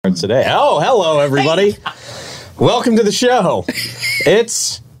Today. Oh, hello, everybody. Welcome to the show.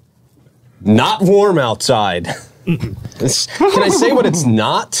 It's not warm outside. Can I say what it's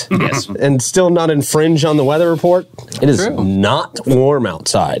not? Yes. And still not infringe on the weather report? It is True. not warm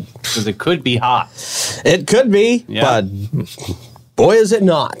outside. Because it could be hot. It could be, Yeah. but boy, is it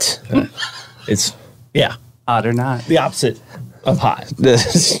not. It's, Hot or not. the opposite of hot.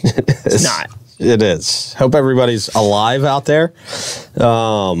 It's not. It is. Hope everybody's alive out there.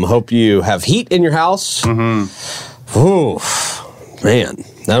 Hope you have heat in your house. Mm-hmm. Ooh, man,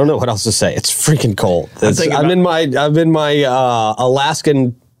 I don't know what else to say. It's freaking cold. I'm in my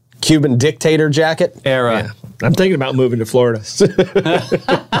Alaskan Cuban dictator jacket Era. Yeah. I'm thinking about moving to Florida.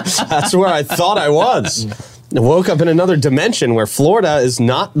 That's where I thought I was. I woke up in another dimension where Florida is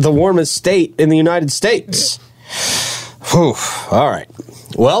not the warmest state in the United States. Whew. All right.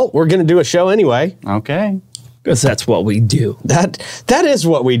 Well, we're going to do a show anyway. Okay. Because that's what we do. That is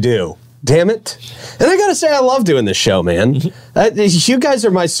what we do. Damn it. And I got to say, I love doing this show, man. You guys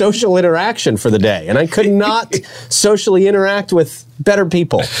are my social interaction for the day, and I could not socially interact with better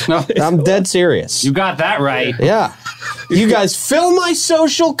people. I'm dead serious. You got that right. Yeah. You guys fill my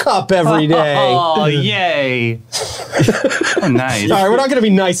social cup every day. Oh, yay. Oh, nice. All right, we're not going to be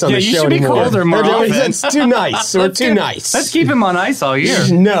nice on the you show should be anymore. colder more often. It's too nice. We're too nice. Let's keep him on ice all year.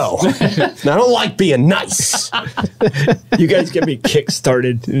 No. I don't like being nice. You guys get me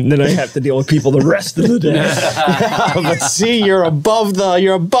kick-started, and then I have to deal with people the rest of the day. But see, you're above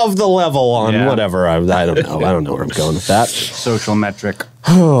the level on Yeah. whatever. I don't know. I don't know where I'm going with that. Social metric.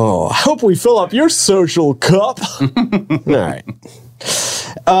 Oh, I hope we fill up your social cup. All right.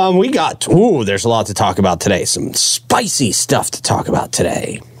 There's a lot to talk about today. Some spicy stuff to talk about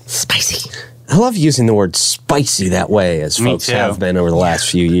today. Spicy. I love using the word spicy that way, as Me folks too. have been over the last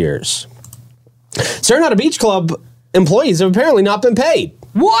few years. Serenata Beach Club employees have apparently not been paid.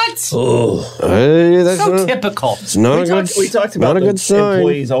 What? So Typical. It's not We talked about not a the good sign.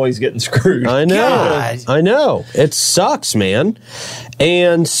 employees always getting screwed. I know. God. I know. It sucks, man.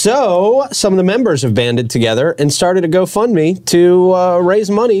 And so some of the members have banded together and started a GoFundMe to raise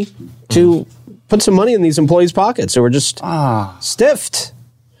money to put some money in these employees' pockets. So we're just stiffed.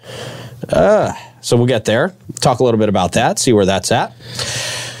 So we'll get there. Talk a little bit about that, see where that's at.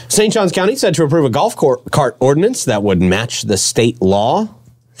 St. Johns County said to approve a golf cart ordinance that would match the state law.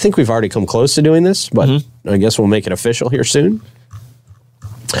 I think we've already come close to doing this, but I guess we'll make it official here soon.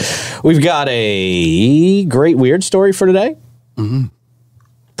 We've got a great weird story for today. Mm-hmm.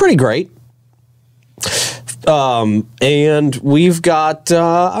 Pretty great. And we've got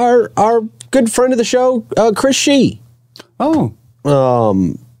our good friend of the show, Chris Shee. Oh.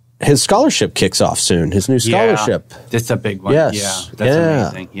 His scholarship kicks off soon. His new scholarship. Yeah. That's a big one. Yes. Yeah.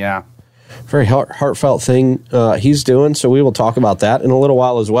 That's amazing. Yeah. Very heartfelt thing he's doing. So we will talk about that in a little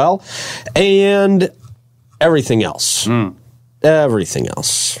while as well. And everything else. Everything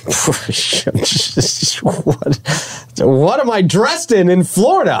else. What am I dressed in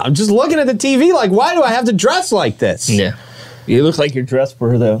Florida? I'm just looking at the TV like, why do I have to dress like this? Yeah. You look like you're dressed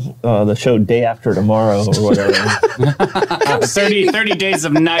for the show Day After Tomorrow or whatever. 30 Days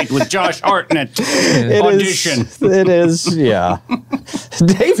of Night with Josh Hartnett. Audition. It is, yeah.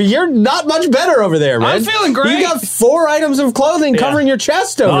 Dave, you're not much better over there, man. I'm feeling great. You got 4 items of clothing covering your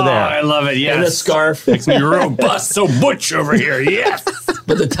chest over there. I love it, yes. And a scarf. Makes me robust, so butch over here, yes.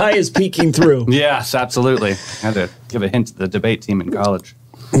 But the tie is peeking through. Yes, absolutely. I had to give a hint to the debate team in college.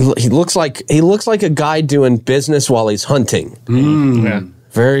 He looks like a guy doing business while he's hunting. Yeah.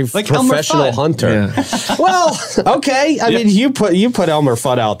 Very Like Elmer professional Fudd. hunter. Yeah. Well, okay. I mean, you put Elmer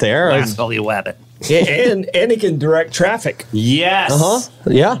Fudd out there. Asshole, you have it. And he can direct traffic. Yes.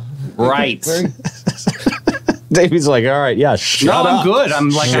 Yeah. Right. David's like, all right, yeah, shut up. I'm good.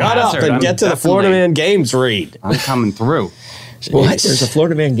 I'm like Shut a up hazard. and get to the Florida Man Games read. I'm coming through. What? There's a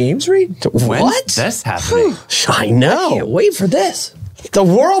Florida Man Games read? When's What? this happening? I know. Can't wait for this. The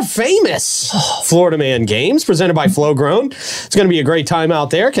world famous Florida Man Games presented by Flowgrown. It's going to be a great time out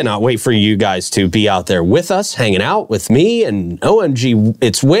there. Cannot wait for you guys to be out there with us, hanging out with me and OMG,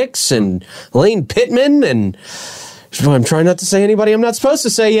 it's Wicks and Lane Pittman. And I'm trying not to say anybody I'm not supposed to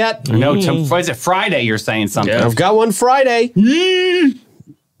say yet. No, is it Friday you're saying something? I've got one Friday.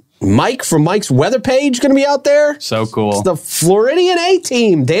 Mike from Mike's Weather Page going to be out there. So cool. It's the Floridian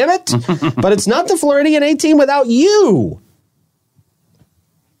A-Team, damn it. But it's not the Floridian A-Team without you.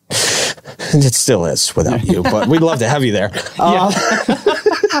 It still is without you, but we'd love to have you there.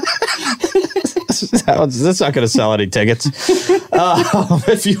 That's not going to sell any tickets.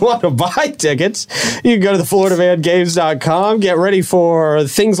 If you want to buy tickets, you can go to thefloridamangames.com. Get ready for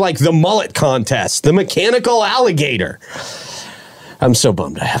things like the mullet contest, the mechanical alligator. I'm so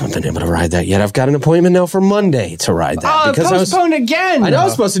bummed I haven't been able to ride that yet. I've got an appointment now for Monday to ride that. Oh, postponed again. I know I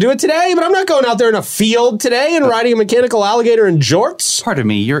was supposed to do it today, but I'm not going out there in a field today and riding a mechanical alligator in jorts. Pardon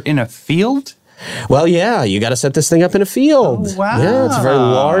me, you're in a field? Well, yeah, you got to set this thing up in a field. Oh, wow. Yeah, it's a very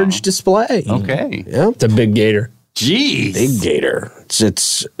large display. Okay. Yeah. It's a big gator. Jeez. Big gator.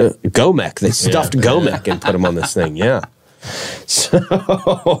 It's Gomek. They stuffed Gomek and put him on this thing. Yeah. So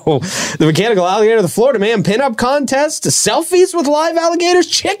the mechanical alligator, the Florida Man pinup contest, selfies with live alligators,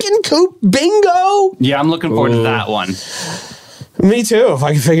 chicken coop bingo. Yeah, I'm looking forward to that one. Me too. If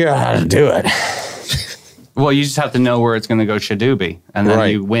I can figure out how to do it. Well, you just have to know where it's going to go shadooby, and then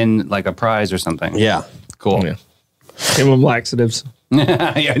you win like a prize or something. Yeah. Cool. Yeah. Give them laxatives.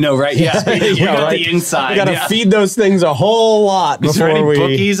 Yeah, no, right? Yeah, we got the inside. We got to feed those things a whole lot Is there before any we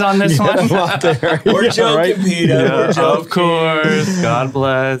bookies on this one? We're joking, Peter. Yeah, We're joking. of course. God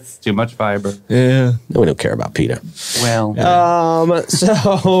bless. Too much fiber. Yeah. No, we don't care about PETA. Well,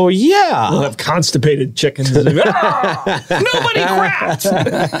 So yeah, We'll have constipated chickens. nobody cracked.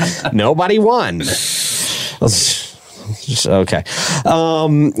 nobody won. Okay.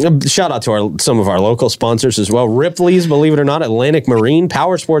 Shout out to some of our local sponsors as well. Ripley's, believe it or not, Atlantic Marine,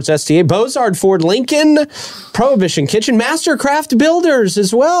 Power Sports STA, Bozard Ford Lincoln, Prohibition Kitchen, Mastercraft Builders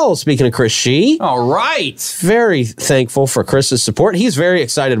as well. Speaking of Chris Shee. All right. Very thankful for Chris's support. He's very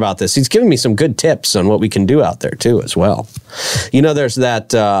excited about this. He's giving me some good tips on what we can do out there too as well. You know, there's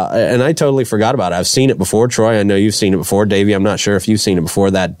that, and I totally forgot about it. I've seen it before. Troy, I know you've seen it before. Davey, I'm not sure if you've seen it before.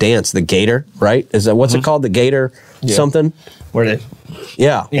 That dance, the gator, right? Is that, what's it called? The gator something? Where they?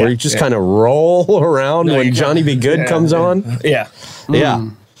 Yeah, where you just kind of roll around when Johnny Be Good comes on. Yeah. Yeah.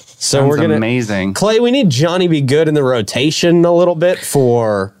 So Sounds we're going to... amazing. Clay, we need Johnny Be Good in the rotation a little bit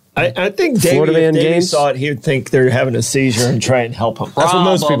for... I think Florida Davey, Man if Davey games? saw it, he would think they're having a seizure and try and help him. That's what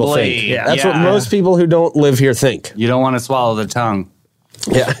most people Probably. think. Yeah. That's what most people who don't live here think. You don't want to swallow the tongue.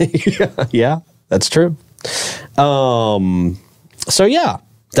 Yeah, yeah, that's true. So yeah,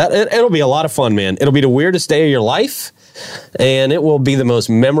 it'll be a lot of fun, man. It'll be the weirdest day of your life, and it will be the most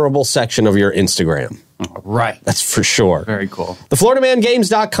memorable section of your Instagram. Right. That's for sure. Very cool.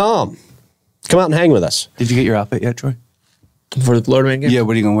 TheFloridaManGames.com. Come out and hang with us. Did you get your outfit yet, Troy? For the Florida Man game? Yeah,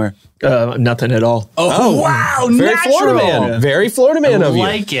 what are you going to wear? Nothing at all. Oh, wow. Very natural. Florida man. Yeah. Very Florida man of you.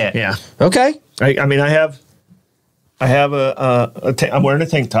 Like it. Yeah. Okay. I mean, I have I'm wearing a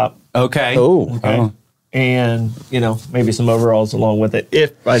tank top. Okay. Oh. Oh. And, maybe some overalls along with it.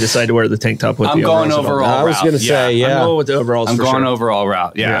 If I decide to wear the tank top with I'm the going overalls. overall I was route. going to say, I'm yeah. going with the overalls I'm for going sure. overall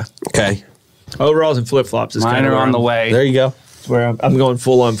route. Yeah. Okay. Overalls and flip-flops is Mine kind of are on the way. There you go. where I'm going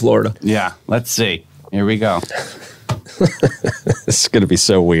full on Florida. Yeah. Let's see. Here we go. This is going to be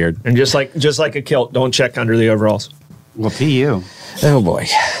so weird. And just like a kilt, don't check under the overalls. Well, PU. Oh, boy.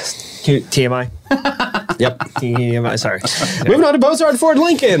 TMI? Yep. TMI, sorry. Moving on to Bozard Ford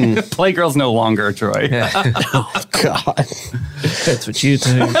Lincoln. Playgirl's no longer, Troy. God. That's what you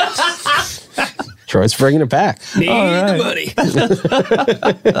think. Troy's bringing it back. Need the money.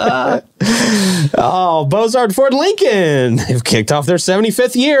 Oh, Bozard Ford Lincoln. They've kicked off their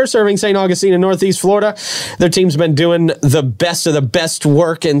 75th year serving St. Augustine in Northeast Florida. Their team's been doing the best of the best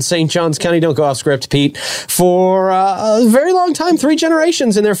work in St. Johns County. Don't go off script, Pete. For a very long time, 3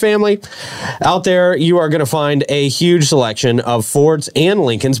 generations in their family. Out there, you are going to find a huge selection of Fords and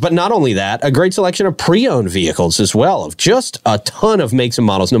Lincolns, but not only that, a great selection of pre-owned vehicles as well, of just a ton of makes and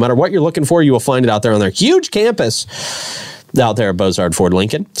models. No matter what you're looking for, you will find it out there on their huge campus out there at Bozard Ford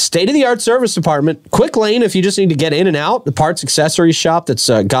Lincoln. State-of-the-art service department, quick lane if you just need to get in and out, the parts accessories shop that's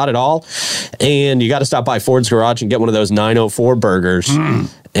got it all, and you got to stop by Ford's Garage and get one of those 904 burgers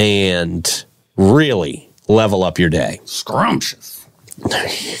and really level up your day. Scrumptious.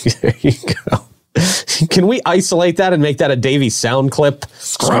 There you go. Can we isolate that and make that a Davey sound clip?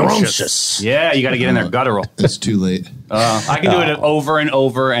 Scrumptious. Yeah, you got to get in there guttural. It's too late. I can do it over and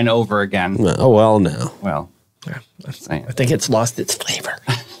over and over again. Oh, well, no. Well, that's saying. I think it's lost its flavor.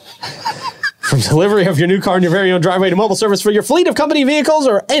 From delivery of your new car in your very own driveway to mobile service for your fleet of company vehicles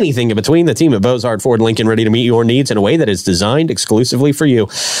or anything in between, the team at Bozard Ford Lincoln ready to meet your needs in a way that is designed exclusively for you.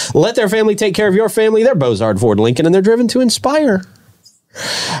 Let their family take care of your family. They're Bozard Ford Lincoln, and they're driven to inspire.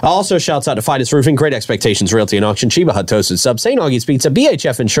 Also, shouts out to Fidus Roofing, Great Expectations Realty and Auction, Chiba Hut Toasted Sub, St. Augie's Pizza,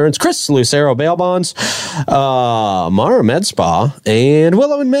 BHF Insurance, Chris Lucero Bail Bonds, Mara Med Spa, and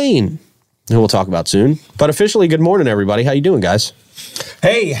Willow and Maine, who we'll talk about soon. But officially, good morning, everybody. How you doing, guys?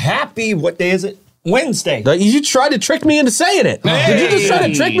 Hey, what day is it? Wednesday. You tried to trick me into saying it. Hey. Did you just try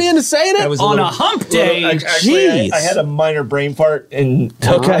to trick me into saying it? That was On a hump day. Actually, Jeez. I had a minor brain fart, and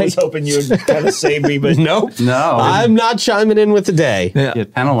Okay. I was hoping you would kind of save me, but Nope. No. I'm not chiming in with the day. Yeah.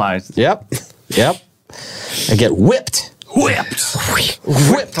 Get penalized. Yep. I get whipped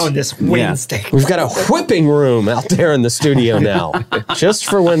Whipped on this Wednesday. We've got a whipping room out there in the studio now, just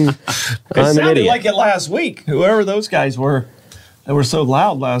for when It I'm an sounded idiot. like it last week. Whoever those guys were, they were so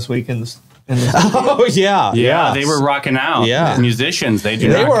loud last week in the Oh yeah, Yeah, they were rocking out. Yeah. Musicians, they do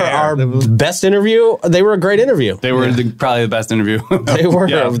They not were care. our best interview. They were a great interview. They were probably the best interview. They were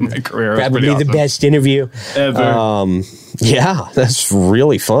of my career. It was probably pretty the awesome. best interview Ever. Yeah, that's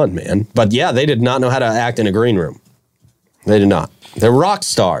really fun, man. But yeah, they did not know how to act in a green room. They did not. They're rock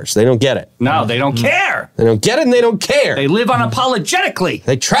stars. They don't get it. No, they don't care. They don't get it, and they don't care. They live unapologetically.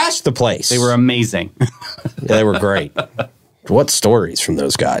 They trashed the place. They were amazing. Yeah, they were great. What stories from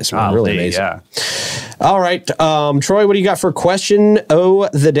those guys? Really amazing. Yeah. All right, Troy, what do you got for question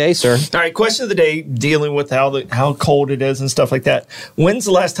of the day, sir? All right, question of the day, dealing with how cold it is and stuff like that. When's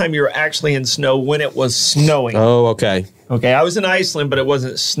the last time you were actually in snow when it was snowing? Oh, okay. Okay, I was in Iceland, but it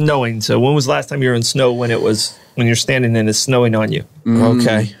wasn't snowing. So when was the last time you were in snow when you're standing and it's snowing on you?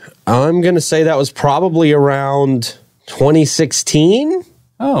 Okay. I'm going to say that was probably around 2016,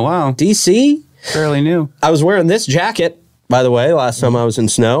 Oh, wow. DC. Fairly new. I was wearing this jacket, by the way, last time I was in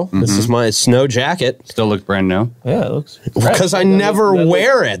snow. This is my snow jacket. Still look brand new. Yeah, it looks Because I never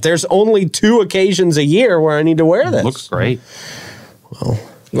wear it. There's only 2 occasions a year where I need to wear this. Looks great.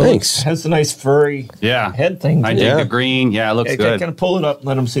 Thanks. It has a nice furry Yeah. head thing. I too. dig Yeah. the green. Yeah, it looks Hey, good. Kind of pull it up and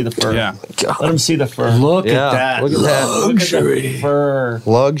let them see the fur. Yeah. Let them see the fur. Look Yeah, at that. look at that. Look at the fur.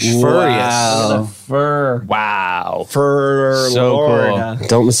 Luxurious. Wow. Fur. Wow. Fur. So Florida.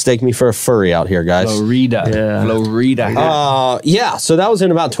 Don't mistake me for a furry out here, guys. Florida. Yeah. Florida. Yeah, so that was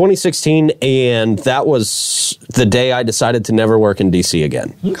in about 2016, and that was the day I decided to never work in DC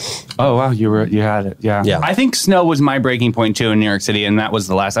again. Oh, wow. You had it. Yeah. Yeah. I think snow was my breaking point too in New York City. And that was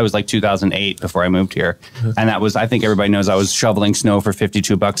I was like 2008 before I moved here. And I think everybody knows I was shoveling snow for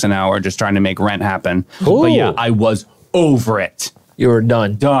 $52 an hour, just trying to make rent happen. Ooh. But yeah, I was over it. You were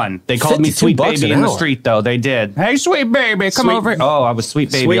done. Done. They called me 52 sweet bucks baby an in the hour. street, though. They did. Hey, sweet baby, come Sweet- over. Oh, I was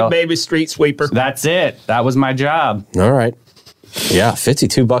sweet baby. Sweet baby street sweeper. That's it. That was my job. All right. Yeah,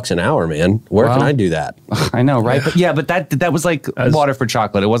 $52 an hour, man. Where can Wow. I do that? I know, right? But that was like water for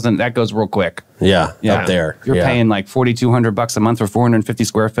chocolate. It wasn't. That goes real quick. Yeah, Yeah. up there. You're Yeah. paying like $4,200 a month for 450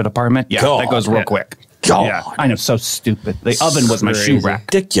 square foot apartment. Yeah, God. that goes real quick. God. Yeah, I know. So stupid. The oven was my shoe Crazy. rack.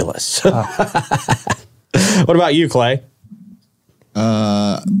 Ridiculous. What about you, Clay?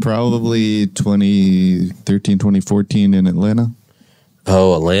 Probably 2013, 2014 in Atlanta.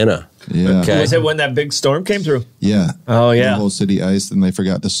 Oh, Atlanta. Yeah. Okay. Was it when that big storm came through? Yeah. Oh, yeah. The whole city iced and they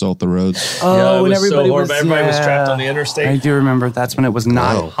forgot to salt the roads. Yeah, it and was so everybody horrible. Everybody was trapped on the I interstate. do remember that's when it was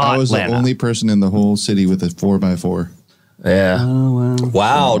not hot. I was Atlanta. the only person in the whole city with a 4x4. Yeah.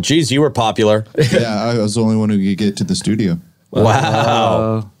 Wow. Geez, you were popular. Yeah, I was the only one who could get to the studio.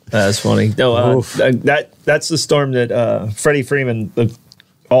 Wow. That's funny. No, that's the storm that Freddie Freeman, the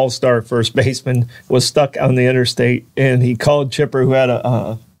all-star first baseman, was stuck on the interstate, and he called Chipper, who had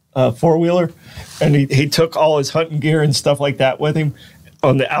a four-wheeler, and he took all his hunting gear and stuff like that with him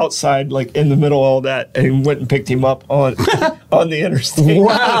on the outside, like in the middle of all that, and he went and picked him up on the interstate.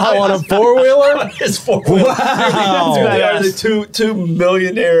 Wow, on a four-wheeler? On his four-wheeler. Wow. Here they are, the two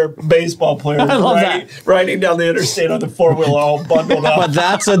millionaire baseball players love riding down the interstate on the four-wheeler, all bundled up. But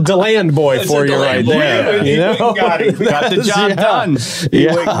that's a DeLand boy That's for a you DeLand right boy. there. He You went know? and got him. Got the job Yeah. done.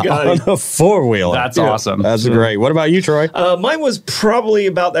 Yeah, went and got him. on a four-wheeler. That's awesome. That's great. What about you, Troy? Mine was probably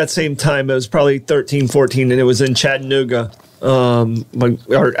about that same time. It was probably 13, 14, and it was in Chattanooga,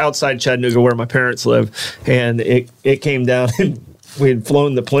 or outside Chattanooga where my parents live. And it came down, and we had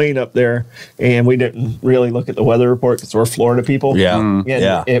flown the plane up there, and we didn't really look at the weather report because we're Florida people. Yeah. And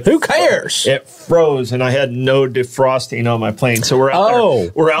Yeah. Who cares? It froze, and I had no defrosting on my plane. So we're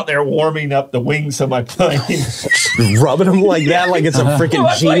out there warming up the wings of my plane. Rubbing them like that, like it's a freaking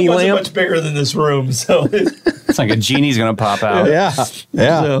My plane genie wasn't lamp. much bigger than this room, so It's like a genie's gonna pop out. Yeah.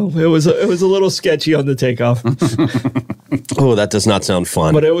 Yeah. so it was a little sketchy on the takeoff. Oh, that does not sound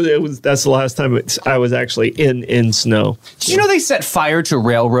fun. But it was that's the last time I was actually in snow. Did you know they set fire to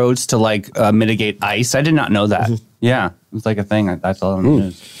railroads to like mitigate ice? I did not know that. Yeah, it was like a thing. That's all.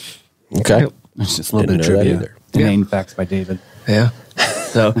 Okay. It's just a little Didn't bit of know that trivia. either. Inane facts by David. Yeah.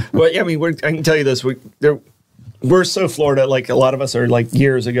 So, well, yeah, I mean, I can tell you this: we're so Florida. Like a lot of us are like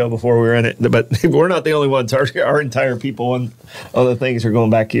years ago before we were in it, but we're not the only ones. Our entire people on other things are going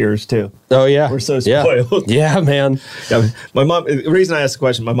back years too. Oh, yeah. We're so Yeah. spoiled. Yeah, man. Yeah, my mom. The reason I asked the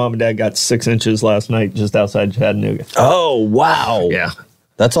question: my mom and dad got 6 inches last night just outside Chattanooga. Oh, wow. Yeah.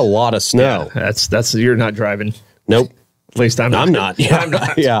 That's a lot of snow. That's you're not driving. Nope. At least I'm not. Yeah, I'm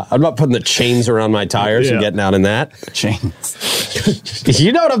not. Yeah, I'm not putting the chains around my tires and Yeah. getting out in that. Chains.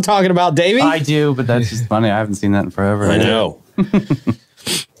 You know what I'm talking about, Davey? I do, but that's just funny. I haven't seen that in forever. I know.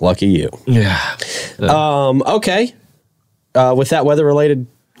 Lucky you. Yeah. Okay. With that weather-related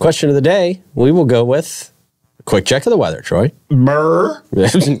question of the day, we will go with a quick check of the weather, Troy. Brr.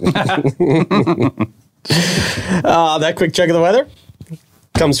 That quick check of the weather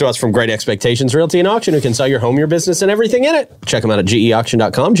comes to us from Great Expectations Realty and Auction, who can sell your home, your business, and everything in it. Check them out at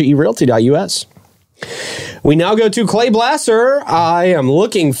geauction.com, gerealty.us. We now go to Clay Blasser. I am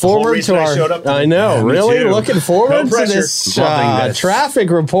looking forward to our... I know, Yeah, me really too. looking forward No to pressure. this, Loving this. traffic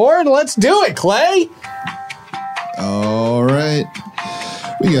report. Let's do it, Clay. All right.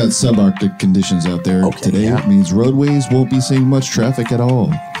 We got subarctic conditions out there today. yeah. It means roadways won't be seeing much traffic at all.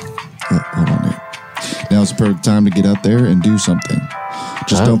 Hold on there. Now's the perfect time to get out there and do something.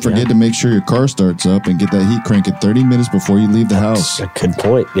 Just don't forget to make sure your car starts up and get that heat cranking 30 minutes before you leave the house. That's a good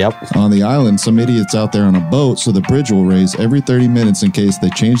point. Yep. On the island, some idiots out there on a boat, so the bridge will raise every 30 minutes in case they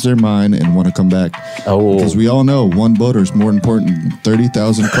change their mind and want to come back. Oh. Because we all know one boater is more important than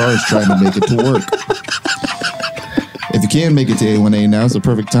 30,000 cars trying to make it to work. If you can make it to A1A, now is the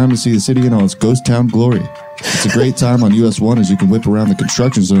perfect time to see the city in all its ghost town glory. It's a great time on US 1 as you can whip around the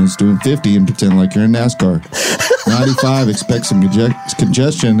construction zones doing 50 and pretend like you're in NASCAR. 95, expect some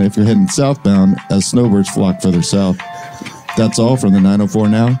congestion if you're heading southbound as snowbirds flock further south. That's all from the 904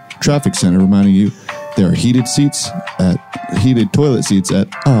 Now Traffic Center, reminding you there are heated toilet seats at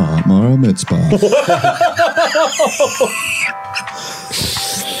Amara Med Spa.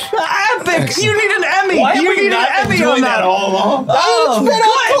 Epic! You need an Emmy. Why have you we need not an been Emmy doing on that that. all along? Oh,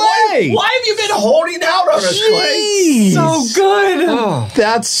 Clay. Why have you been holding out on us, Clay? So good.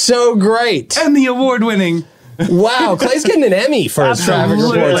 That's so great. Emmy award winning. Wow, Clay's getting an Emmy for his traffic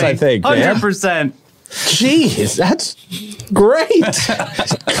reports, I think. man. 100%. Jeez, that's great.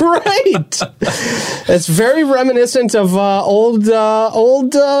 Great. It's very reminiscent of old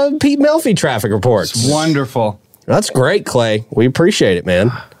Pete Melfi traffic reports. Wonderful. That's great, Clay. We appreciate it,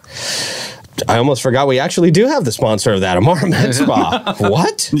 man. I almost forgot we actually do have the sponsor of that, Amara Med Spa.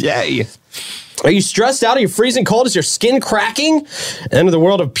 What? Yay. Are you stressed out? Are you freezing cold? Is your skin cracking? Enter the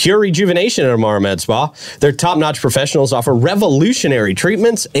world of pure rejuvenation at Amara Med Spa. Their top-notch professionals offer revolutionary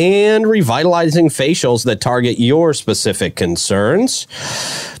treatments and revitalizing facials that target your specific concerns.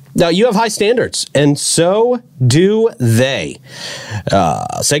 Now, you have high standards, and so do they.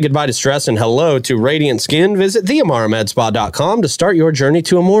 Say goodbye to stress and hello to radiant skin. Visit theamaramedspa.com to start your journey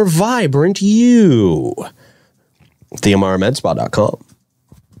to a more vibrant you. Theamaramedspa.com.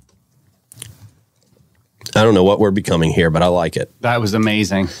 I don't know what we're becoming here, but I like it. That was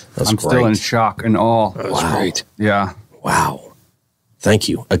amazing. That's I'm still in great. shock and awe. That's great. Yeah. Wow. Thank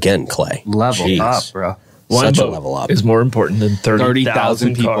you again, Clay. Level Jeez. up, bro. Such a boat level up. is more important than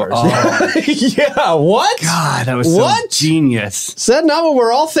 30,000 30,000 people. cars. Oh, Yeah, what? God, that was so What? genius. Is that not what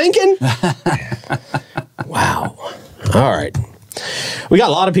we're all thinking? Wow. All right. We got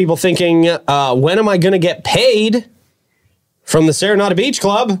a lot of people thinking, when am I going to get paid from the Serenata Beach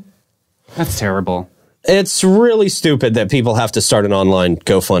Club? That's terrible. It's really stupid that people have to start an online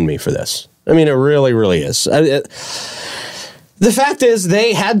GoFundMe for this. I mean, it really, really is. The fact is,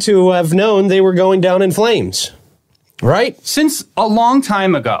 they had to have known they were going down in flames, right? Since a long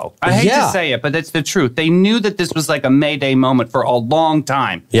time ago. I hate Yeah. to say it, but it's the truth. They knew that this was like a Mayday moment for a long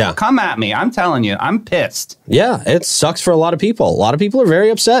time. Yeah. Come at me. I'm telling you, I'm pissed. Yeah, it sucks for a lot of people. A lot of people are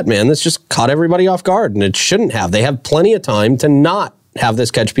very upset, man. This just caught everybody off guard, and it shouldn't have. They have plenty of time to not have this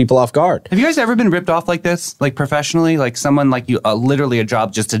catch people off guard. Have you guys ever been ripped off like this? Like professionally? Like someone like you, literally a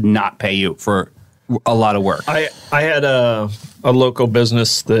job just to not pay you for a lot of work? I had a local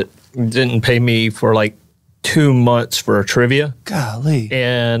business that didn't pay me for like 2 months for a trivia. Golly.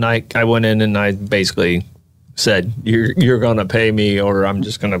 And I went in and I basically said, you're going to pay me or I'm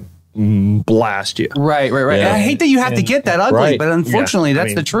just going to blast you. Right. Yeah. I hate that you have to get that ugly, Right. but unfortunately, Yeah, I that's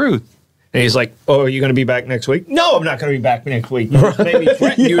mean- the truth. And he's like, oh, are you going to be back next week? No, I'm not going to be back next week. You just made me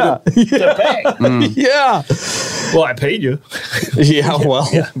threaten you to pay. Yeah. Well, I paid you. Yeah, well,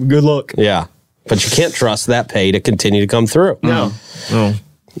 yeah. Good luck. But you can't trust that pay to continue to come through. No.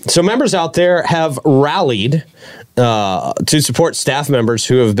 So members out there have rallied to support staff members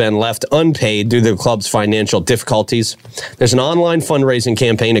who have been left unpaid due to the club's financial difficulties. There's an online fundraising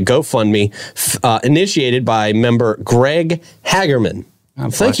campaign, a GoFundMe, initiated by member Greg Hagerman.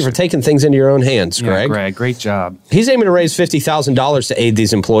 Thank you for taking things into your own hands, Greg. Yeah, Greg, great job. He's aiming to raise $50,000 to aid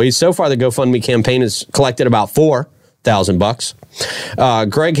these employees. So far, the GoFundMe campaign has collected about $4 $1,000.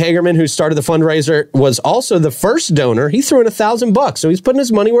 Greg Hagerman, who started the fundraiser, was also the first donor. He threw in $1,000, so he's putting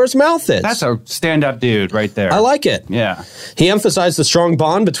his money where his mouth is. That's a stand-up dude right there. I like it. Yeah. He emphasized the strong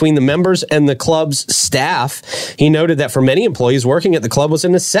bond between the members and the club's staff. He noted that for many employees, working at the club was a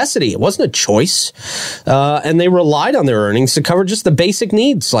necessity. It wasn't a choice. And they relied on their earnings to cover just the basic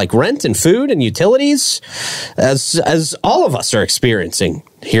needs like rent and food and utilities, as all of us are experiencing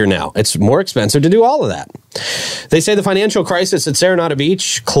here now. It's more expensive to do all of that. They say the financial crisis at Serenata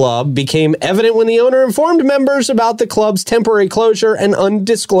Beach Club became evident when the owner informed members about the club's temporary closure and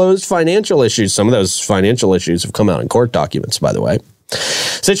undisclosed financial issues. Some of those financial issues have come out in court documents, by the way.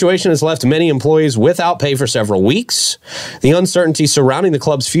 Situation has left many employees without pay for several weeks. The uncertainty surrounding the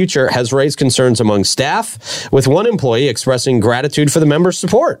club's future has raised concerns among staff, with one employee expressing gratitude for the members'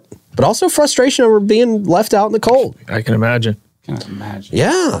 support, but also frustration over being left out in the cold. I can imagine.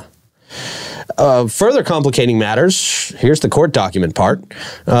 Yeah. Further complicating matters, here's the court document part.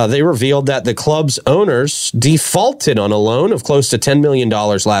 They revealed that the club's owners defaulted on a loan of close to $10 million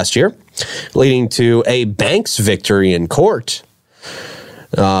last year, leading to a bank's victory in court.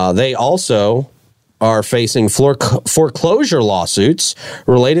 They also are facing foreclosure lawsuits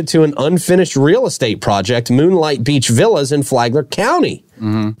related to an unfinished real estate project, Moonlight Beach Villas in Flagler County.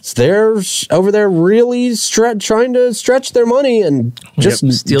 Mm-hmm. So they're over there really trying to stretch their money and just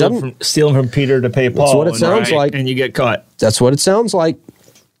stealing from Peter to pay Paul. That's what it sounds like. And you get caught. That's what it sounds like.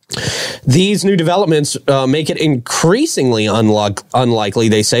 These new developments make it increasingly unlikely,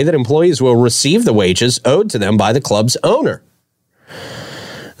 they say, that employees will receive the wages owed to them by the club's owner.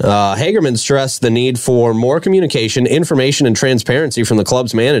 Hagerman stressed the need for more communication, information, and transparency from the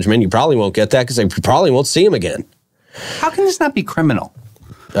club's management. You probably won't get that because they probably won't see him again. How can this not be criminal?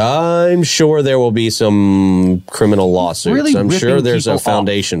 I'm sure there will be some criminal lawsuits. Really I'm sure there's a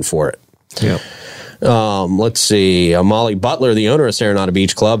foundation for it. Yeah. Let's see. Molly Butler, the owner of Serenata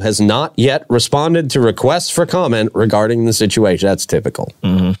Beach Club, has not yet responded to requests for comment regarding the situation. That's typical.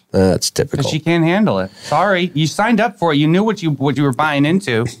 Mm-hmm. That's typical. Because she can't handle it. Sorry. You signed up for it. You knew what you were buying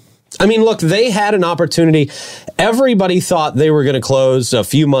into. I mean, look, they had an opportunity. Everybody thought they were going to close a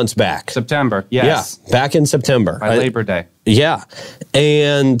few months back. September, yes. Yeah, back in September. By Labor Day. Yeah.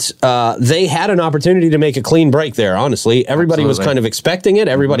 And they had an opportunity to make a clean break there, honestly. Everybody was kind of expecting it.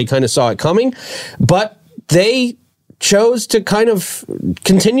 Everybody kind of saw it coming. But they chose to kind of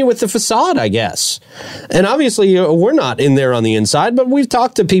continue with the facade, I guess. And obviously, we're not in there on the inside, but we've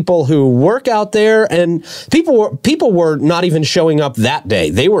talked to people who work out there, and people were not even showing up that day.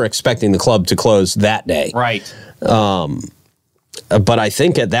 They were expecting the club to close that day. Right. But I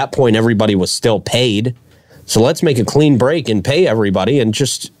think at that point, everybody was still paid. So let's make a clean break and pay everybody and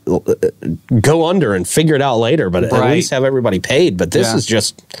just go under and figure it out later. But at least have everybody paid. But this is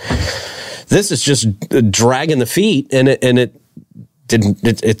just... This is just dragging the feet, and it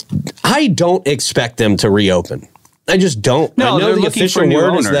didn't. I don't expect them to reopen. I just don't. No, I know the official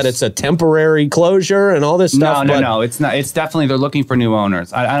word is that it's a temporary closure and all this stuff. No, it's not. It's definitely they're looking for new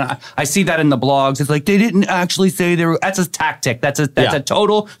owners. I see that in the blogs. It's like they didn't actually say they were. That's a tactic. That's a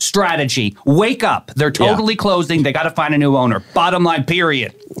total strategy. Wake up! They're totally closing. They got to find a new owner. Bottom line.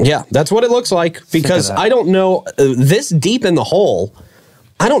 Period. Yeah, that's what it looks like. Because I don't know this deep in the hole.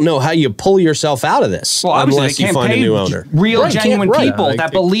 I don't know how you pull yourself out of this unless you find a new owner. Real, genuine people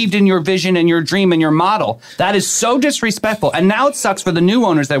that believed in your vision and your dream and your model. That is so disrespectful. And now it sucks for the new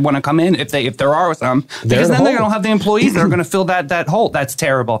owners that want to come in, if there are some, because then they don't have the employees that are going to fill that hole. That's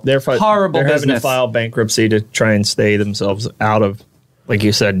terrible. Horrible they're business. Having to file bankruptcy to try and stay themselves out of, like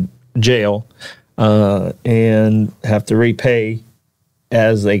you said, jail, and have to repay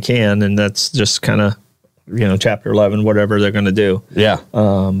as they can, and that's just kind of, Chapter 11, whatever they're going to do. Yeah.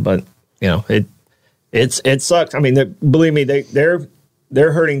 But it sucks. I mean, believe me, they're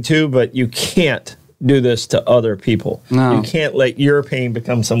hurting too. But you can't do this to other people. No. You can't let your pain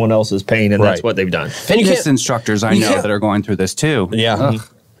become someone else's pain, and that's what they've done. Fitness instructors I know that are going through this too. Yeah.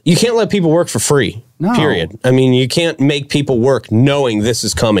 Mm-hmm. You can't let people work for free. No. Period. I mean, you can't make people work knowing this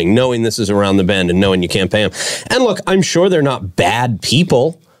is coming, knowing this is around the bend, and knowing you can't pay them. And look, I'm sure they're not bad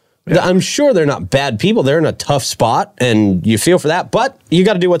people. Yeah. I'm sure they're not bad people. They're in a tough spot, and you feel for that. But you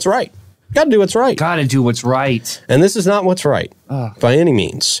got to do what's right. Got to do what's right. Got to do what's right. And this is not what's right by any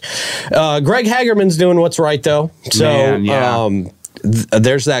means. Greg Hagerman's doing what's right, though. So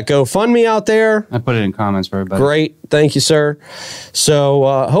there's that GoFundMe out there. I put it in comments for everybody. Great. Thank you, sir.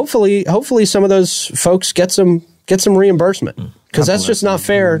 So hopefully some of those folks get some reimbursement, because that's just not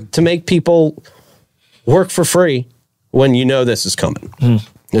fair to make people work for free when you know this is coming.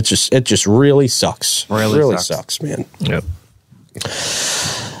 It just really sucks. Really sucks, man. Yep.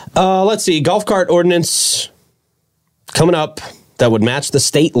 Let's see. Golf cart ordinance coming up that would match the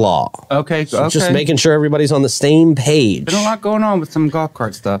state law. Okay. So just making sure everybody's on the same page. There's a lot going on with some golf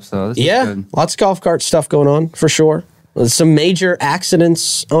cart stuff, so this is good. Lots of golf cart stuff going on, for sure. There's some major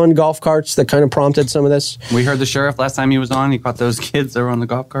accidents on golf carts that kind of prompted some of this. We heard the sheriff last time he was on. He caught those kids that were on the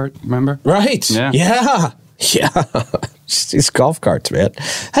golf cart, remember? Right. Yeah. These golf carts, man.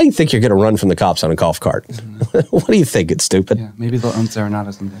 How do you think you're going to run from the cops on a golf cart? What do you think? It's stupid. Yeah, maybe they'll own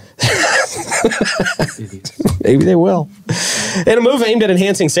Serenata someday. Maybe they will. In a move aimed at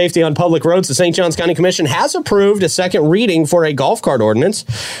enhancing safety on public roads, the St. Johns County Commission has approved a second reading for a golf cart ordinance.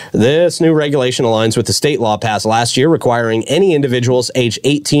 This new regulation aligns with the state law passed last year requiring any individuals age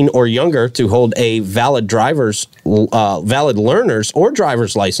 18 or younger to hold a valid learner's or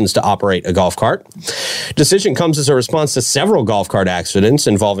driver's license to operate a golf cart. Decision comes as a response to several golf cart accidents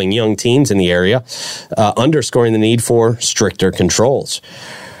involving young teens in the area, underscoring the need for stricter controls.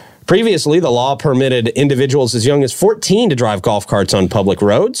 Previously, the law permitted individuals as young as 14 to drive golf carts on public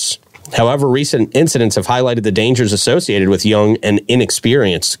roads. However, recent incidents have highlighted the dangers associated with young and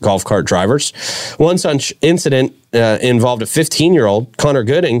inexperienced golf cart drivers. One such incident involved a 15-year-old, Connor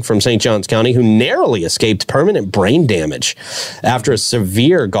Gooding, from St. Johns County, who narrowly escaped permanent brain damage after a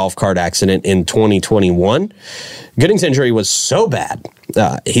severe golf cart accident in 2021. Gooding's injury was so bad,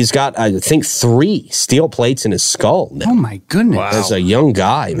 he's got, I think, 3 steel plates in his skull now. Oh, my goodness. Wow. As a young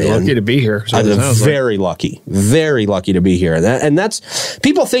guy, man. Lucky to be here. Very lucky to be here. And that's,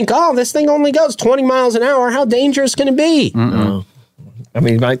 people think, oh, this thing only goes 20 miles an hour. How dangerous can it be? I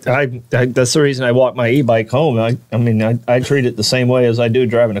mean, I that's the reason I walk my e-bike home. I treat it the same way as I do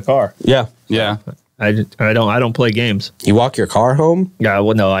driving a car. Yeah. Yeah. I don't play games. You walk your car home? Yeah,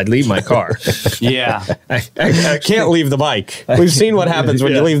 well, no, I'd leave my car. Yeah. I Can't leave the bike. We've seen what happens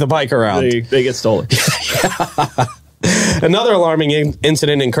when you leave the bike around. They get stolen. Another alarming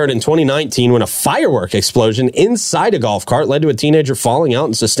incident occurred in 2019 when a firework explosion inside a golf cart led to a teenager falling out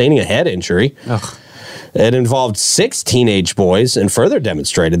and sustaining a head injury. Ugh. It involved 6 teenage boys and further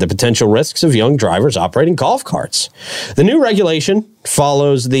demonstrated the potential risks of young drivers operating golf carts. The new regulation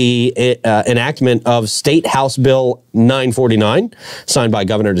follows the enactment of State House Bill 949, signed by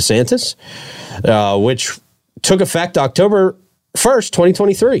Governor DeSantis, which took effect October 1st,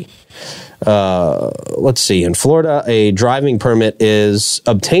 2023. Let's see. In Florida, a driving permit is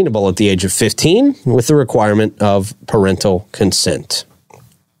obtainable at the age of 15 with the requirement of parental consent.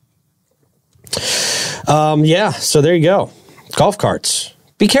 So there you go. Golf carts.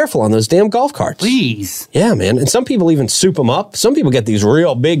 Be careful on those damn golf carts. Please. Yeah, man. And some people even soup them up. Some people get these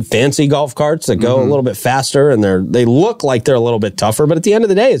real big fancy golf carts that go a little bit faster and they look like they're a little bit tougher, but at the end of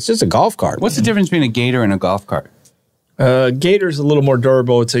the day, it's just a golf cart. What's the difference between a Gator and a golf cart? Gator's a little more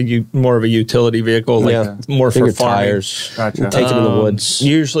durable. It's more of a utility vehicle, more bigger for farming. tires. Gotcha. Take it in the woods.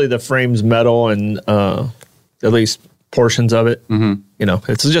 Usually the frame's metal and at least portions of it.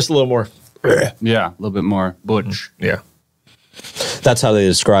 Mm-hmm. It's just a little more. Yeah, a little bit more butch. Yeah. That's how they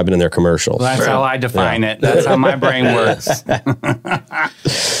describe it in their commercials. Well, that's how I define it. That's how my brain works.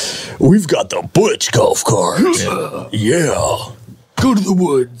 We've got the butch golf cart. Yeah. Go to the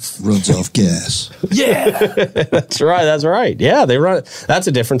woods. Runs off gas. Yeah. That's right. Yeah, they run. That's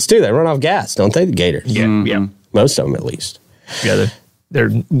a difference, too. They run off gas, don't they, the Gators? Yeah. Yeah. Most of them, at least. Yeah,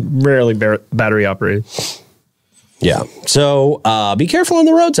 they're rarely battery operated. Yeah. So be careful on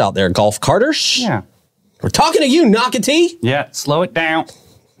the roads out there, golf carters. Yeah. We're talking to you, Nakati. Yeah, slow it down.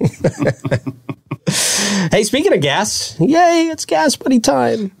 Hey, speaking of gas, yay, it's gas buddy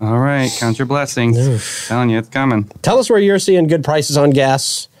time. All right, count your blessings. Telling you, it's coming. Tell us where you're seeing good prices on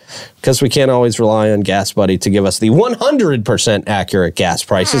gas, because we can't always rely on Gas Buddy to give us the 100% accurate gas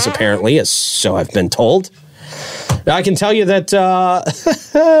prices, apparently, as so I've been told. Now, I can tell you that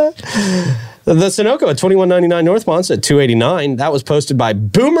the Sunoco at $21.99 North Ponce at $2.89. That was posted by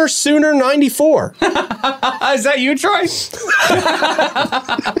Boomer Sooner 94. Is that you, Troy?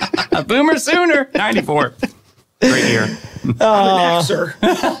 Boomer Sooner 94. Great year. I'm an Xer.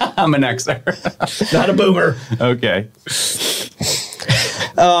 I'm an Xer. Not a boomer. Okay.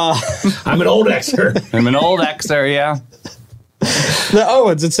 I'm an old Xer. I'm an old Xer, yeah. The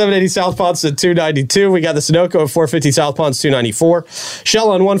Owens at 780 South Ponce at $2.92. We got the Sunoco at 450 South Ponce, $2.94.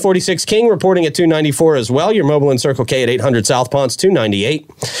 Shell on 146 King reporting at $2.94 as well. Your Mobile and Circle K at 800 South Ponce,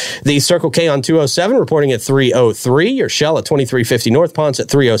 $2.98. The Circle K on 207 reporting at $3.03. Your Shell at 2350 North Ponce at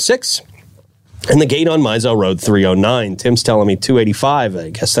 $3.06. And the Gate on Mizell Road, $3.09. Tim's telling me $2.85. I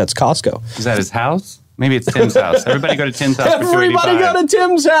guess that's Costco. Is that his house? Maybe it's Tim's house. Everybody go to Tim's house for $2.85. Everybody go to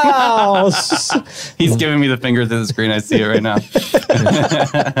Tim's house. He's giving me the finger through the screen. I see it right now.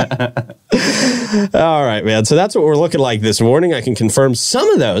 All right, man. So that's what we're looking like this morning. I can confirm some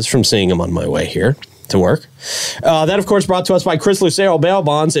of those from seeing them on my way here. to work. That, of course, brought to us by Chris Lucero Bail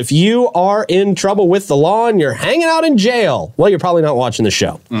Bonds. If you are in trouble with the law and you're hanging out in jail, well, you're probably not watching the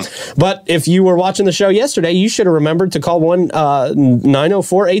show. But if you were watching the show yesterday, you should have remembered to call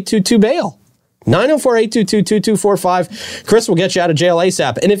 904-822-BAIL. 904-822-2245. Chris will get you out of jail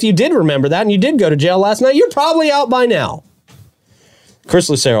ASAP. And if you did remember that and you did go to jail last night, you're probably out by now. Chris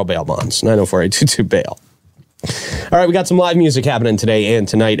Lucero Bail Bonds, 904-822-BAIL. All right, we got some live music happening today and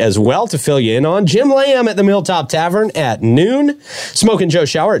tonight as well to fill you in on. Jim Lamb at the Milltop Tavern at noon. Smoking Joe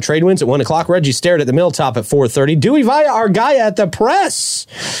Shower at Trade Winds at 1 o'clock. Reggie Starrett at the Milltop at 4:30. Dewey Vaya, our guy at the Press,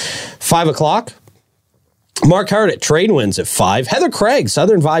 5 o'clock. Mark Hart at Trade Winds at 5. Heather Craig,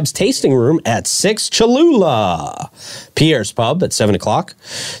 Southern Vibes Tasting Room at 6. Cholula, Pierre's Pub at 7 o'clock.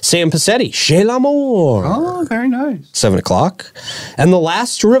 Sam Passetti, Chez L'Amour. Oh, very nice. 7 o'clock. And the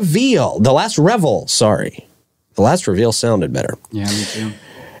last reveal sounded better. Yeah, me too.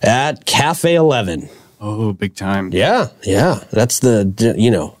 At Cafe 11. Oh, big time. Yeah. That's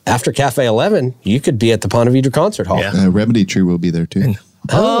after Cafe 11, you could be at the Ponte Vedra Concert Hall. Yeah. Remedy Tree will be there too.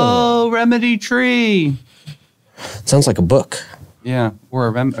 Oh, Remedy Tree. Sounds like a book. Yeah,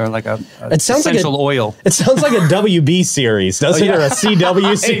 or like a it sounds essential like oil. It sounds like a WB series, doesn't it? Or a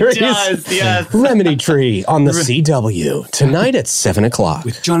CW series? It does, yes. Remedy Tree on the CW tonight at 7 o'clock.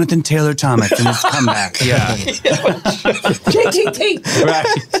 With Jonathan Taylor Thomas and his comeback. Yeah. JTT. Right.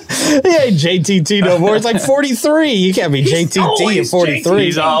 He ain't JTT no more. It's like 43. You can't be JTT at 43.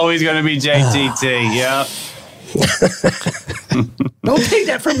 He's always going to be JTT. Yeah. Don't take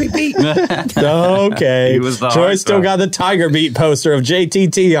that from me, Pete. Okay. He was the Troy hard still part. got the Tiger Beat poster of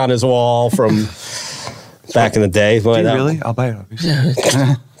JTT on his wall from back in the day. Boy, Really? I'll buy it.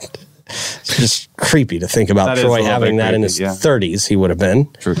 It's just creepy to think about That is a Troy little having bit that in creepy, his yeah. 30s. He would have been.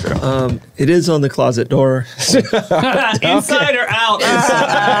 True. It is on the closet door. Inside or out?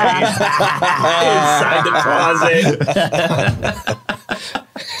 Inside the closet.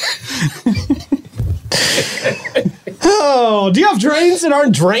 Oh, do you have drains that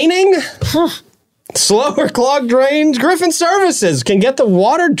aren't draining? Slow or clogged drains? Griffin Services can get the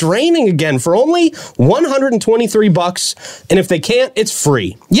water draining again for only $123. And if they can't, it's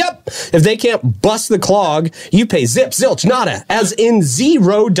free. Yep. If they can't bust the clog, you pay zip, zilch, nada, as in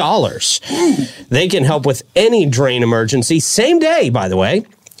 $0. They can help with any drain emergency, same day, by the way.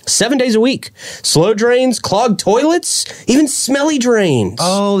 7 days a week. Slow drains, clogged toilets, even smelly drains.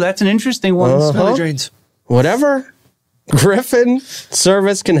 Oh, that's an interesting one. Smelly drains. Whatever Griffin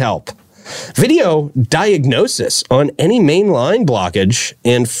Service can help. Video diagnosis on any main line blockage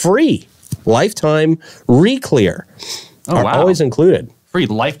and free lifetime re-clear are always included. Free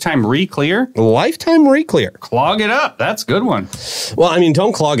lifetime re-clear? Lifetime re-clear. Clog it up. That's a good one. Well, I mean,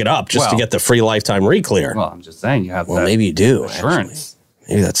 don't clog it up just to get the free lifetime re-clear. Well, I'm just saying you have Well, maybe you do. insurance. Actually.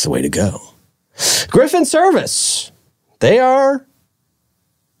 Maybe that's the way to go. Griffin Service. They are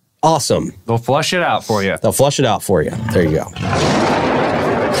awesome. They'll flush it out for you. They'll flush it out for you. There you go.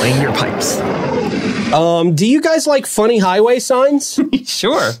 Clean your pipes. Do you guys like funny highway signs?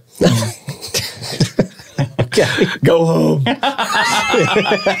 Sure. Okay. Go home. That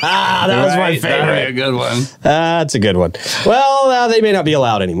was my That'd favorite. be a good one. That's a good one. Well, they may not be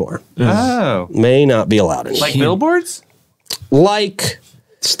allowed anymore. Oh. May not be allowed anymore. Like billboards? Like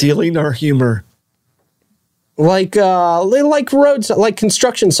Stealing our humor. roads, like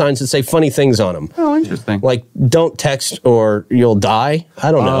construction signs that say funny things on them. Oh, interesting. Like, don't text or you'll die.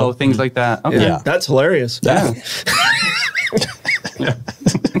 I don't know. Oh, things like that. Okay. Yeah. That's hilarious.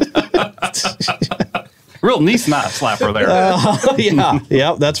 Real knee slapper there.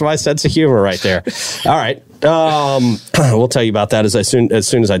 Yeah, that's my sense of humor right there. All right. We'll tell you about that as soon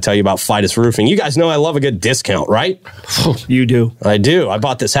as I tell you about Fidus Roofing. You guys know I love a good discount, right? You do. I do. I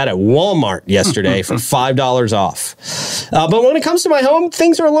bought this hat at Walmart yesterday for $5 off. But when it comes to my home,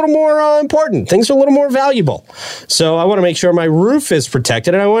 things are a little more important. Things are a little more valuable. So I want to make sure my roof is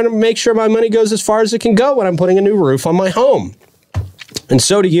protected, and I want to make sure my money goes as far as it can go when I'm putting a new roof on my home. And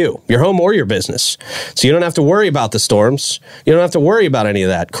so do you, your home or your business. So you don't have to worry about the storms. You don't have to worry about any of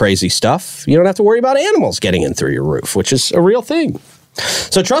that crazy stuff. You don't have to worry about animals getting in through your roof, which is a real thing.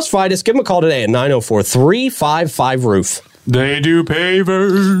 So trust Fidus. Give them a call today at 904-355-ROOF. They do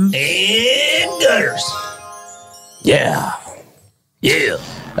pavers. And gutters. Yeah.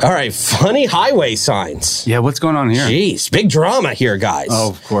 All right, funny highway signs. Yeah, what's going on here? Jeez, big drama here, guys. Oh,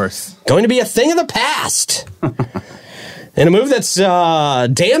 of course. Going to be a thing of the past. In a move that's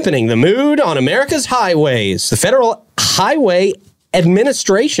dampening the mood on America's highways, the Federal Highway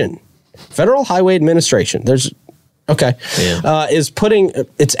Administration. Is putting,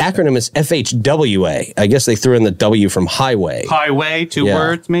 its acronym is FHWA. I guess they threw in the W from highway. Highway, two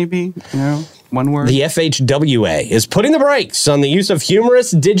words maybe, you know? One word. The FHWA is putting the brakes on the use of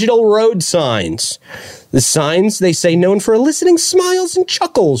humorous digital road signs. The signs, they say, known for eliciting smiles and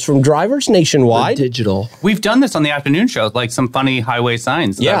chuckles from drivers nationwide. Digital. We've done this on the afternoon shows, like some funny highway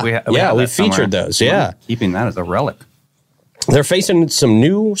signs. Yeah, we featured somewhere. those, yeah. Keeping that as a relic. They're facing some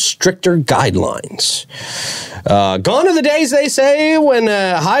new, stricter guidelines. Gone are the days, they say, when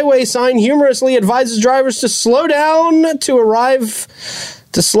a highway sign humorously advises drivers to slow down to arrive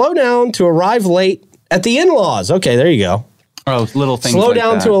late at the in-laws. Okay, there you go. Oh, little things Slow like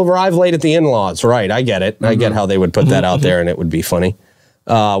down that. to arrive late at the in-laws. Right, I get it. I get how they would put that out there and it would be funny.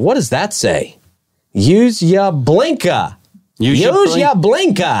 What does that say? Use ya blinker. Use ya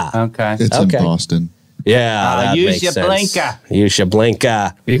blinker. Okay. It's in Boston. Yeah, that use makes your sense. blinker. Use your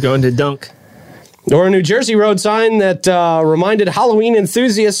blinker. You're going to dunk. Or a New Jersey road sign that reminded Halloween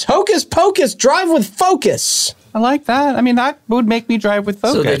enthusiasts, hocus pocus, drive with focus. I like that. I mean, that would make me drive with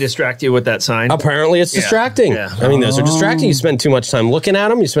focus. So they distract you with that sign. Apparently it's distracting. Yeah. I mean, those are distracting. You spend too much time looking at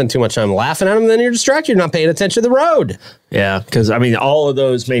them. You spend too much time laughing at them. Then you're distracted. You're not paying attention to the road. Yeah, because, I mean, all of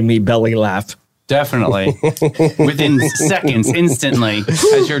those made me belly laugh. Definitely. Within seconds, instantly,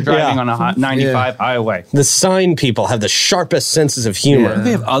 as you're driving on a hot 95 highway. The sign people have the sharpest senses of humor. Do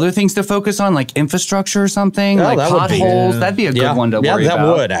they have other things to focus on, like infrastructure or something? Oh, like that would be- potholes? That'd be a good one to worry about. Yeah,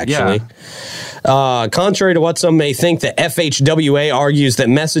 that would, actually. Contrary to what some may think, the FHWA argues that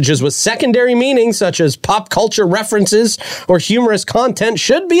messages with secondary meaning, such as pop culture references or humorous content,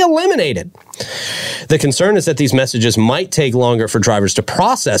 should be eliminated. The concern is that these messages might take longer for drivers to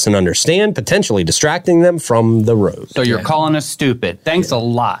process and understand, potentially distracting them from the road. So you're calling us stupid. Thanks a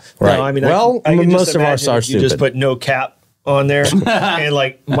lot. Right. No, I mean, well, I can most just of ours imagine are if you just stupid. put no cap on there, and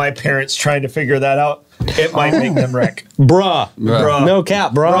like my parents trying to figure that out, it might make them wreck. Bruh. Bruh. No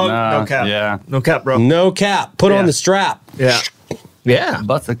cap, bro. No cap. Yeah. No cap, bro. No cap. Put on Yeah. the strap. Yeah. Yeah.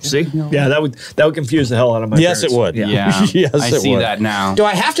 But See? Yeah, that would confuse the hell out of my Yes, parents. it would. Yeah. Yes, I it see would. that now. Do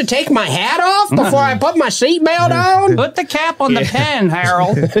I have to take my hat off before I put my seatbelt on? Put the cap on the pen,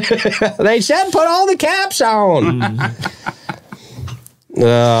 Harold. They said put all the caps on.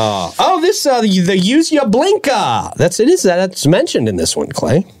 The use your blinker. That's mentioned in this one,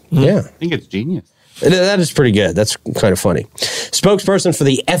 Clay. Yeah. I think it's genius. That is pretty good. That's kind of funny. Spokesperson for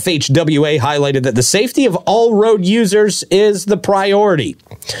the FHWA highlighted that the safety of all road users is the priority.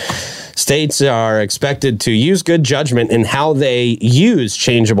 States are expected to use good judgment in how they use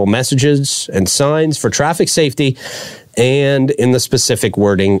changeable messages and signs for traffic safety and in the specific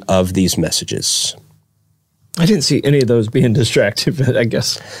wording of these messages. I didn't see any of those being distractive, I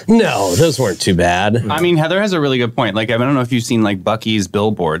guess. No, those weren't too bad. I mean, Heather has a really good point. Like, I don't know if you've seen like Buc-ee's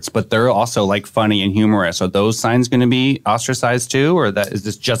billboards, but they're also like funny and humorous. Are those signs going to be ostracized too, or is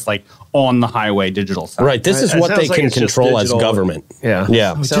this just like on the highway digital sign? Right, this is It what sounds they like can it's just control as digital. government. Yeah.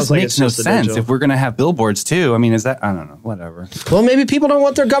 Yeah. It Sounds just like makes it's no just the sense digital. if we're going to have billboards too. I mean, is that, I don't know, whatever. Well, maybe people don't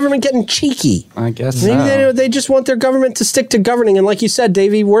want their government getting cheeky. I guess Maybe so. they just want their government to stick to governing. And like you said,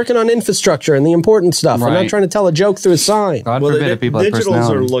 Davey, working on infrastructure and the important stuff. I'm not Right. trying to tell a joke through a sign. God Well, forbid the if people have digitals are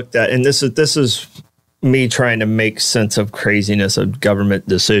personality. looked at, and this is me trying to make sense of craziness of government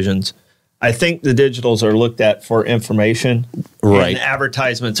decisions. I think the digitals are looked at for information, Right. And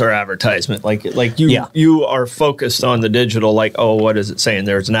advertisements are advertisement. Like you, Yeah. you are focused on the digital. Like, oh, what is it saying?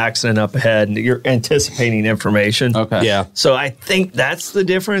 There's an accident up ahead, and you're anticipating information. Okay. Yeah. So I think that's the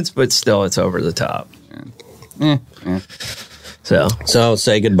difference, but still, it's over the top. So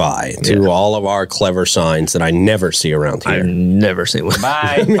say goodbye to all of our clever signs that I never see around here. I've never seen one.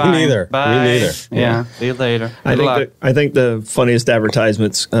 Bye. Me fine. neither. Me Bye. neither. Yeah. See you later. Good luck. I think the funniest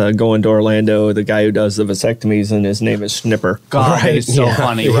advertisements going to Orlando, the guy who does the vasectomies, and his name is Snipper. God, that is so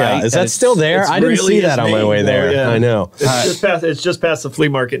funny, right? Yeah. Is that still there? I didn't see that on my way there. I know. It's just past the flea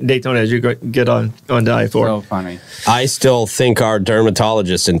market in Daytona as you get on to I-4. So funny. I still think our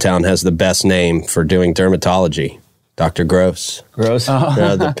dermatologist in town has the best name for doing dermatology. Dr. Gross. Gross.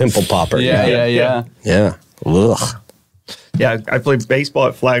 The pimple popper. Yeah. Yeah. Ugh. Yeah, I played baseball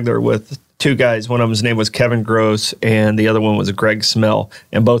at Flagler with two guys. One of them's name was Kevin Gross, and the other one was Greg Smell.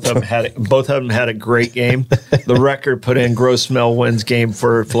 And both of them had a great game. The record put in Gross Smell wins game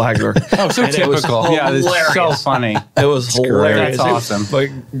for Flagler. Oh, so And it was typical. Yeah, it's so hilarious. funny. It was hilarious. That's awesome. But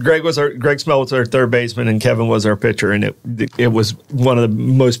Greg Smell was our third baseman, and Kevin was our pitcher, and it was one of the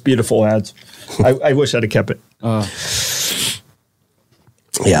most beautiful ads. I wish I'd have kept it.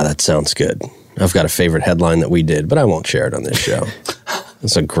 Yeah, that sounds good. I've got a favorite headline that we did, but I won't share it on this show.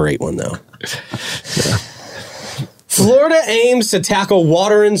 It's a great one, though. Florida aims to tackle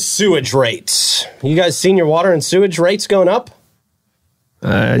water and sewage rates. You guys seen your water and sewage rates going up?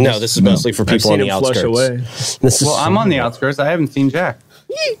 No, this is mostly for people on the outskirts. Away. This is, Well, I'm on the outskirts. I haven't seen Jack.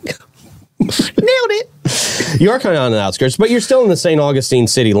 Nailed it. You are kind of on the outskirts, but you're still in the St. Augustine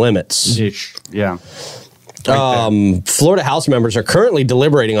city limits. Yeah. Florida House members are currently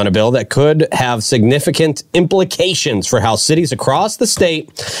deliberating on a bill that could have significant implications for how cities across the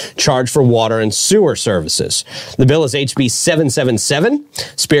state charge for water and sewer services. The bill is HB 777,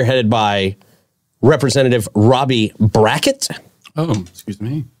 spearheaded by Representative Robbie Brackett. Oh, excuse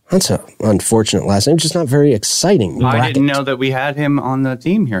me. That's an unfortunate last name, just not very exciting. Brackett. I didn't know that we had him on the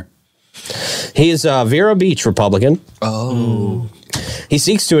team here. He is a Vero Beach Republican. Oh. He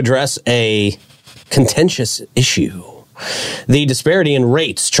seeks to address a contentious issue: the disparity in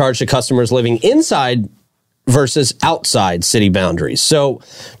rates charged to customers living inside versus outside city boundaries. So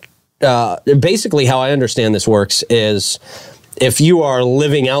basically how I understand this works is if you are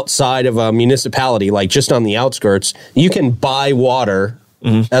living outside of a municipality, like just on the outskirts, you can buy water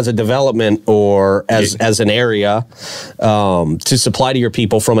as a development or as an area to supply to your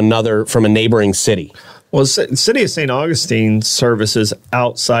people from a neighboring city. Well, the city of St. Augustine services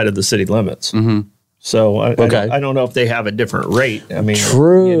outside of the city limits. Mm-hmm. So I don't know if they have a different rate. I mean,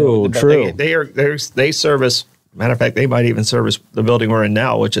 true. They service. Matter of fact, they might even service the building we're in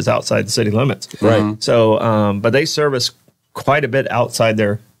now, which is outside the city limits. Right. So, but they service quite a bit outside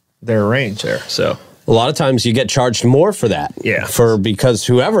their range there. So a lot of times you get charged more for that. Yeah. Because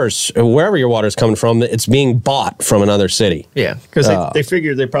wherever your water is coming from, it's being bought from another city. Yeah. Because they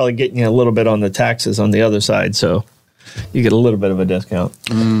figure they're probably getting you a little bit on the taxes on the other side. So you get a little bit of a discount.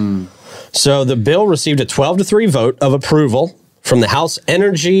 So the bill received a 12-3 vote of approval from the House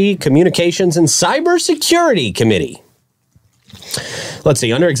Energy, Communications, and Cybersecurity Committee. Let's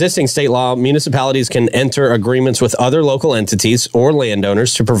see. Under existing state law, municipalities can enter agreements with other local entities or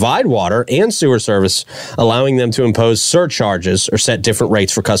landowners to provide water and sewer service, allowing them to impose surcharges or set different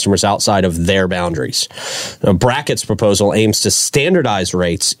rates for customers outside of their boundaries. Now, Brackett's proposal aims to standardize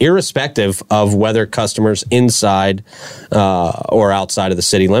rates irrespective of whether customers inside or outside of the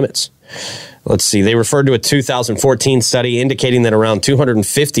city limits. Let's see. They referred to a 2014 study indicating that around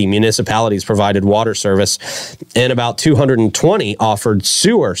 250 municipalities provided water service and about 220 offered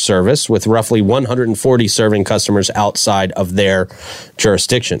sewer service, with roughly 140 serving customers outside of their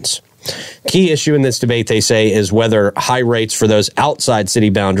jurisdictions. Key issue in this debate, they say, is whether high rates for those outside city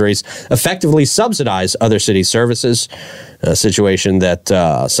boundaries effectively subsidize other city services, a situation that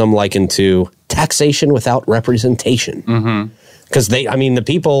some liken to taxation without representation. Mm-hmm. Because the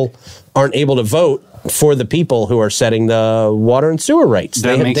people aren't able to vote for the people who are setting the water and sewer rates.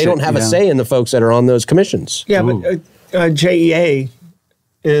 They don't have a say in the folks that are on those commissions. Yeah, but JEA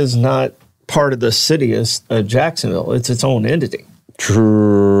is not part of the city of Jacksonville. It's its own entity.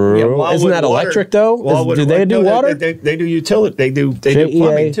 True. Yeah, isn't that electric though? Do they do water? They do utility. They do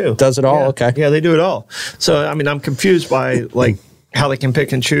plumbing too. Does it all? Yeah. Okay. Yeah, they do it all. So I'm confused by how they can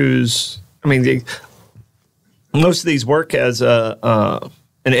pick and choose. Most of these work as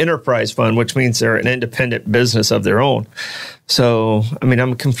an enterprise fund, which means they're an independent business of their own. So,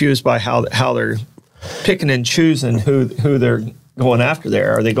 I'm confused by how they're picking and choosing who they're going after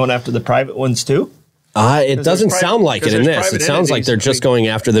there. Are they going after the private ones too? It doesn't sound like it in this. It sounds like they're just going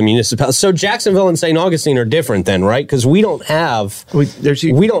after the municipality. So Jacksonville and St. Augustine are different then, right? Because we don't have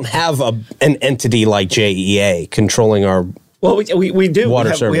an entity like JEA controlling our Well, we do.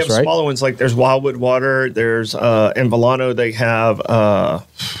 Water service, we have right? smaller ones, like there's Wildwood Water. There's in Volano they have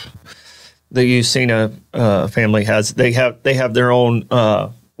the Usina family has they have their own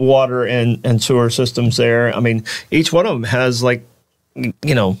water and sewer systems there. Each one of them has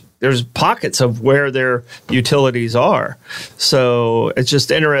there's pockets of where their utilities are. So it's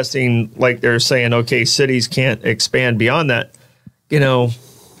just interesting. Like they're saying, okay, cities can't expand beyond that.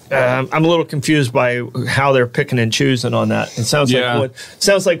 I'm a little confused by how they're picking and choosing on that. It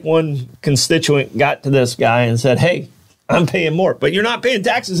sounds like one constituent got to this guy and said, "Hey, I'm paying more, but you're not paying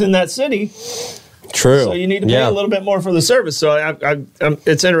taxes in that city. True. So you need to pay a little bit more for the service." So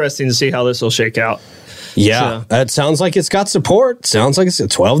it's interesting to see how this will shake out. Yeah, that sounds like it's got support. Sounds like it's a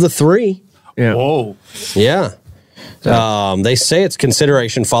 12-3. Yeah. Whoa. Yeah. They say its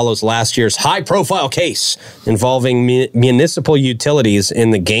consideration follows last year's high-profile case involving municipal utilities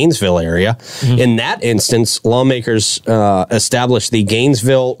in the Gainesville area. Mm-hmm. In that instance, lawmakers established the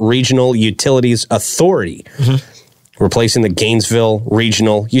Gainesville Regional Utilities Authority, replacing the Gainesville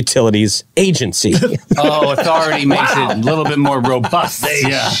Regional Utilities Agency. Authority makes it a little bit more robust. They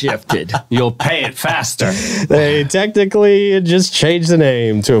shifted. You'll pay it faster. They technically just changed the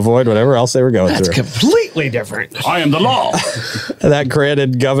name to avoid whatever else they were going through. That's completely different. I am the law. That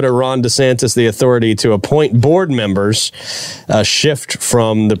granted Governor Ron DeSantis the authority to appoint board members, a shift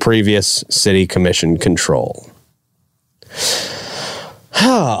from the previous city commission control.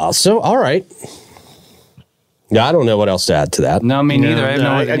 So, all right. Yeah, I don't know what else to add to that. No, me neither. I have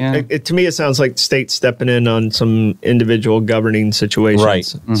no idea. To me, it sounds like the state stepping in on some individual governing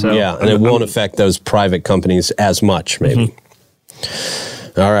situations. Right. So, yeah, and it won't affect those private companies as much, maybe.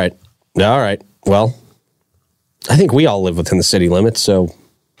 All right. Well, I think we all live within the city limits, so...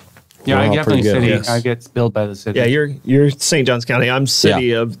 Yeah, I definitely city. Yes. I get billed by the city. Yeah, you're St. Johns County. I'm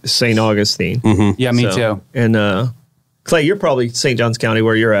city of St. Augustine. Yeah, me too. And Clay, you're probably St. Johns County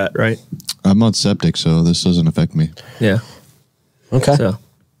where you're at, right? I'm on septic, so this doesn't affect me. Yeah. Okay. So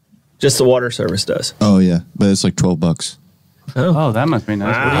just the water service does. Oh, yeah. But it's like $12. Oh, that must be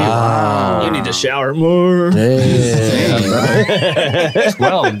nice. Wow. You need to shower more.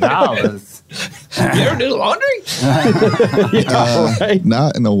 $12. You ever do laundry? Right.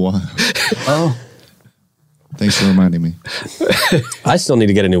 Not in a while. Oh. Thanks for reminding me. I still need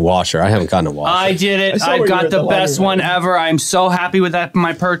to get a new washer. I haven't gotten a washer. I did it. saw I've where you were got at the the best laundry one room. ever. I'm so happy with that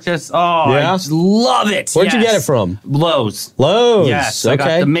my purchase. Oh, Yeah? I just love it. Where'd you get it from? Lowe's. Lowe's. Yes, Okay. I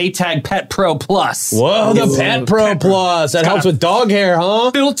got the Maytag Pet Pro Plus. Whoa, the Pet Pro Plus. That helps with dog hair, huh?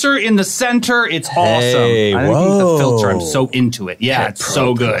 Filter in the center. It's awesome. Hey, I think whoa. the filter. I'm so into it. Yeah, it's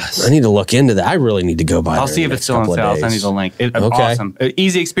so good. I need to look into that. I really need to go by I'll there see in if the it's still on next sale. I'll couple of send you the days. link. Okay. Awesome.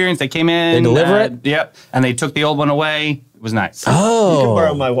 Easy experience. They came in. They deliver it? Yep. And they took the old one away. It was nice. You can Oh,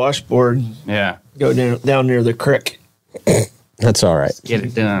 borrow my washboard. Yeah. Go down near the creek. that's all right. Get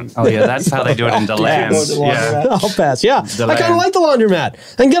it done. Oh, yeah. That's how they do it in DeLance. go to Yeah. laundromat. I'll pass. Yeah, The I kind of land. like the laundromat.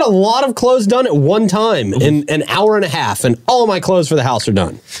 I can get a lot of clothes done at one time in an hour and a half, and all my clothes for the house are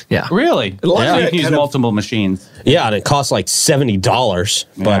done. Yeah. Really? Yeah. You can use Kind of- multiple machines. Yeah, and it costs like $70.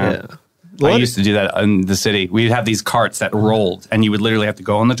 But Yeah. I used to do that in the city. We'd have these carts that rolled, and you would literally have to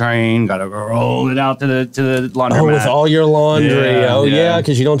go on the train, got to roll it out to the laundromat. with all your laundry. Yeah, Yeah, yeah.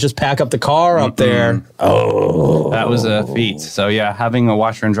 because you don't just pack up the car up there. Oh, That was a feat. So yeah, having a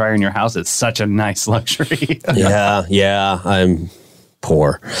washer and dryer in your house is such a nice luxury. yeah. I'm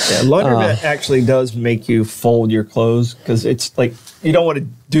poor. Yeah, laundromat actually does make you fold your clothes because it's like you don't want to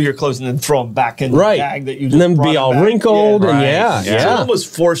do your clothes and then throw them back in the bag that you just and then brought be them all back. wrinkled and Right. yeah. So it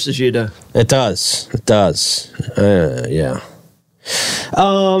almost forces you to. It does. Yeah.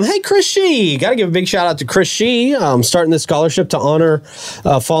 Hey, Chris Shee. Got to give a big shout out to Chris Shee. Starting this scholarship to honor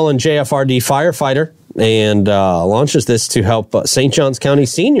fallen JFRD firefighter and launches this to help St. Johns County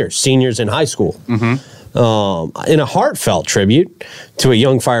seniors in high school. In a heartfelt tribute to a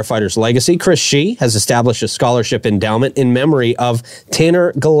young firefighter's legacy, Chris Shee has established a scholarship endowment in memory of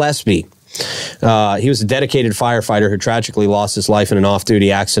Tanner Gillespie. He was a dedicated firefighter who tragically lost his life in an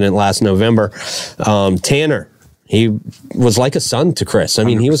off-duty accident last November. Tanner, he was like a son to Chris. I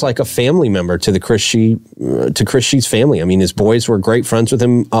mean, he was like a family member to Chris Shee's family. I mean, his boys were great friends with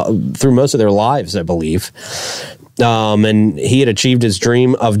him through most of their lives, I believe. And he had achieved his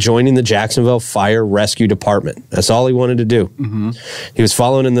dream of joining the Jacksonville Fire Rescue Department. That's all he wanted to do. He was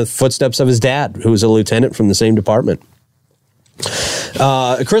following in the footsteps of his dad, who was a lieutenant from the same department.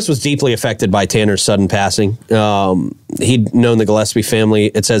 Chris was deeply affected by Tanner's sudden passing. He'd known the Gillespie family,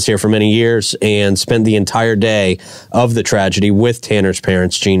 it says here, for many years and spent the entire day of the tragedy with Tanner's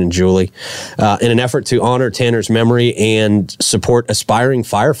parents, Gene and Julie. In an effort to honor Tanner's memory and support aspiring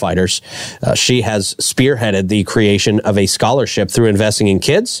firefighters, she has spearheaded the creation of a scholarship through investing in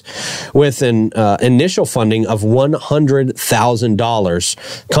kids with an initial funding of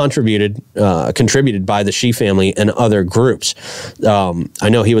 $100,000 contributed by the Shee family and other groups. I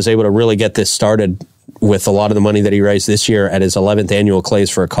know he was able to really get this started with a lot of the money that he raised this year at his 11th annual Clays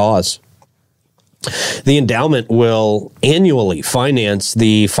for a Cause. The endowment will annually finance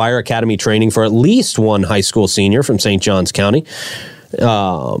the Fire Academy training for at least one high school senior from St. Johns County.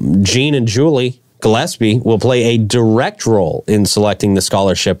 Gene and Julie Gillespie will play a direct role in selecting the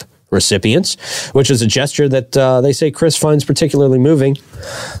scholarship recipients, which is a gesture that they say Chris finds particularly moving.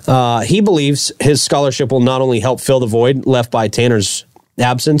 He believes his scholarship will not only help fill the void left by Tanner's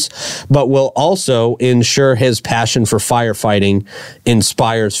absence, but will also ensure his passion for firefighting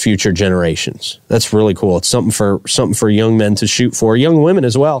inspires future generations. That's really cool. It's something for young men to shoot for, young women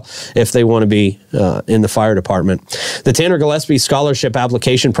as well, if they want to be in the fire department. The Tanner Gillespie scholarship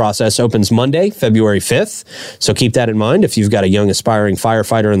application process opens Monday, February 5th. So keep that in mind if you've got a young aspiring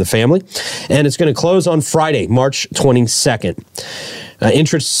firefighter in the family. And it's going to close on Friday, March 22nd.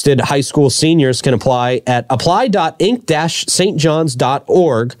 Interested high school seniors can apply at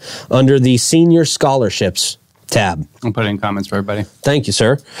apply.inc-stjohns.org under the Senior Scholarships tab. I'll put it in comments for everybody. Thank you,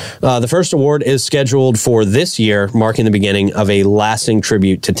 sir. The first award is scheduled for this year, marking the beginning of a lasting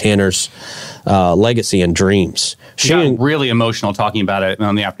tribute to Tanner's legacy and dreams. She got really emotional talking about it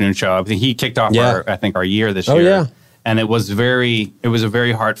on the afternoon show. I think he kicked off our year this year. Oh, yeah. And it was a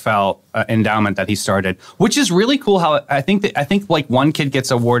very heartfelt endowment that he started, which is really cool. How I think like one kid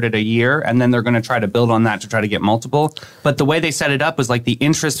gets awarded a year, and then they're going to try to build on that to try to get multiple. But the way they set it up was like the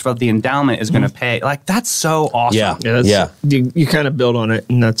interest of the endowment is going to pay. Like that's so awesome. Yeah. You kind of build on it,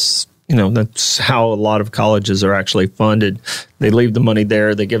 and that's how a lot of colleges are actually funded. They leave the money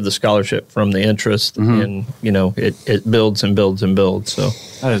there, they give the scholarship from the interest, and it builds and builds and builds. So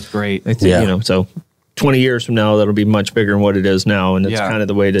that is great. I think, so 20 years from now, that'll be much bigger than what it is now, and it's kind of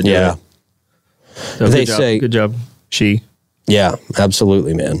the way to do it. So good job, She. Yeah,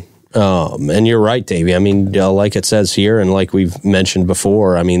 absolutely, man. And you're right, Davey. I mean, like it says here, and like we've mentioned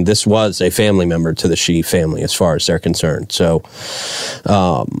before, I mean, this was a family member to the She family as far as they're concerned. So,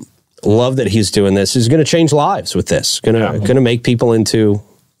 love that he's doing this. He's going to change lives with this. Going to make people into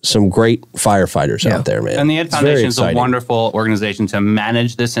some great firefighters out there, man. And the Ed Foundation is a wonderful organization to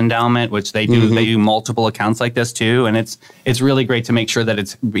manage this endowment, which they do. They do multiple accounts like this too, and it's really great to make sure that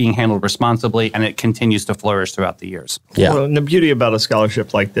it's being handled responsibly and it continues to flourish throughout the years. Yeah. Well, and the beauty about a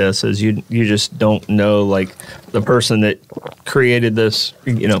scholarship like this is you just don't know, like, the person that created this,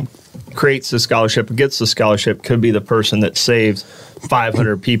 creates the scholarship, gets the scholarship, could be the person that saves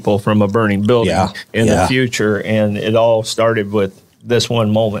 500 people from a burning building in the future, and it all started with this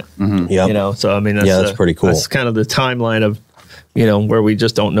one moment. So I mean, that's pretty cool. That's kind of the timeline of, where we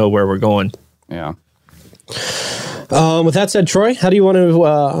just don't know where we're going. Yeah. With that said, Troy, how do you want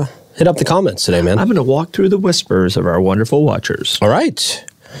to hit up the comments today, man? I'm going to walk through the whispers of our wonderful watchers. All right.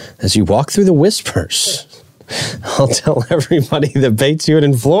 As you walk through the whispers, I'll tell everybody that Bates, Hewitt,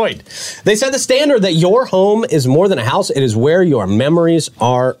 and Floyd. They set the standard that your home is more than a house. It is where your memories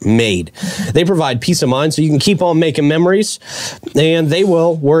are made. They provide peace of mind so you can keep on making memories, and they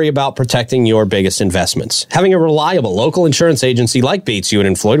will worry about protecting your biggest investments. Having a reliable local insurance agency like Bates, Hewitt,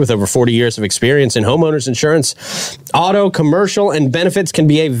 and Floyd with over 40 years of experience in homeowners insurance, auto, commercial, and benefits can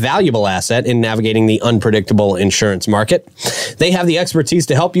be a valuable asset in navigating the unpredictable insurance market. They have the expertise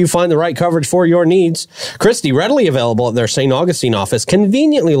to help you find the right coverage for your needs. Christy, readily available at their St. Augustine office,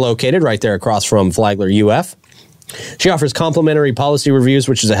 conveniently located right there across from Flagler UF. She offers complimentary policy reviews,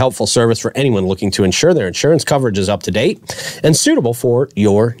 which is a helpful service for anyone looking to ensure their insurance coverage is up to date and suitable for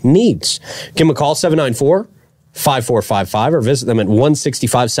your needs. Give them a call, 794-5455, or visit them at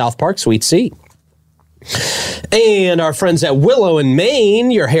 165 South Park, Suite C. And our friends at Willow in Maine,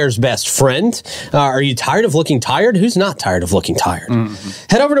 your hair's best friend. Are you tired of looking tired? Who's not tired of looking tired?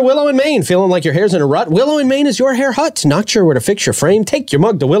 Head over to Willow in Maine, feeling like your hair's in a rut. Willow in Maine is your hair hut. Not sure where to fix your frame? Take your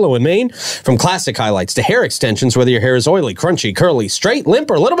mug to Willow in Maine. From classic highlights to hair extensions, whether your hair is oily, crunchy, curly, straight,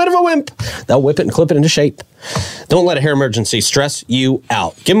 limp, or a little bit of a wimp, they'll whip it and clip it into shape. Don't let a hair emergency stress you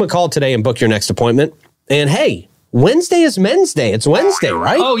out. Give them a call today and book your next appointment. And hey, Wednesday is Men's Day. It's Wednesday,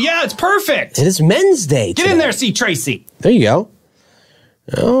 right? Oh, yeah, it's perfect. It is Men's Day today. Get in there, see Tracy. There you go.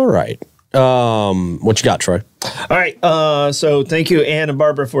 All right. What you got, Troy? All right. So thank you, Ann and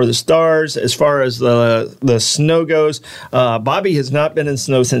Barbara, for the stars. As far as the snow goes, Bobby has not been in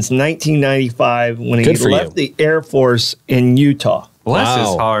snow since 1995 when he left the Air Force in Utah. Bless his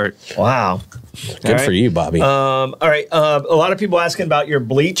heart. Wow. Good for you, Bobby. All right. A lot of people asking about your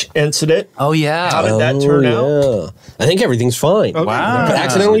bleach incident. Oh, yeah. How did that turn out? I think everything's fine. Okay. Wow. I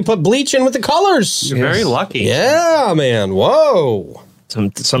accidentally put bleach in with the colors. You're very lucky. Yeah, man. Whoa.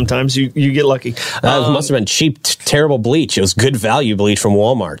 Sometimes you get lucky. It must have been cheap, terrible bleach. It was good value bleach from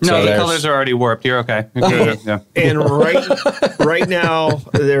Walmart. No, the colors are already warped. You're okay. Yeah. And right now,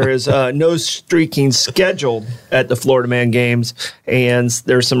 there is no streaking scheduled at the Florida Man games, and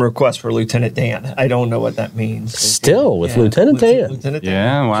there's some requests for Lieutenant Dan. I don't know what that means. Still with Lieutenant Dan. Lieutenant Dan.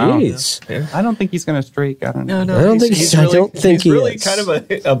 Yeah, wow. Jeez. Yeah. I don't think he's going to streak. I don't know. No, I don't think he's really kind of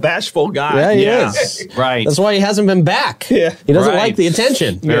a bashful guy. Yeah, he is. Right. That's why he hasn't been back. Yeah. He doesn't Right. like the attention.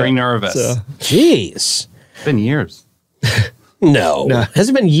 Very nervous. Jeez. It's been years. No. Has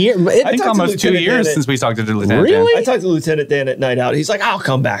it been years? I think almost 2 years since we talked to Lieutenant Dan. Really? I talked to Lieutenant Dan at night out. He's like, I'll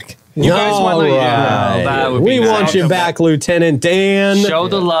come back. You guys want to? Yeah, that would be we nice. want you back, Lieutenant Dan. Show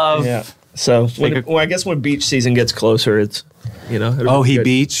the love. Yeah. So I guess when beach season gets closer, it's it'll be good.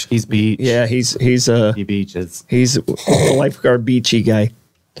 beach. He's beach. Yeah, he's He beaches. he's a lifeguard beachy guy.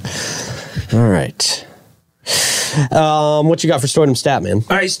 All right. What you got for Stordom Stat, man?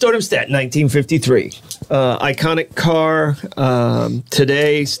 All right, Stordom Stat, 1953. Iconic car,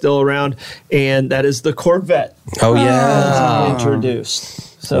 today still around, and that is the Corvette. Oh, yeah.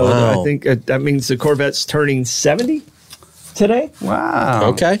 Introduced. So Wow. I think that means the Corvette's turning 70. today. Wow.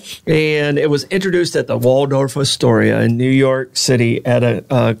 Okay. And it was introduced at the Waldorf Astoria in New York City at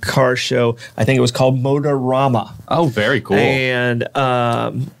a car show. I think it was called Motorama. Oh, very cool. And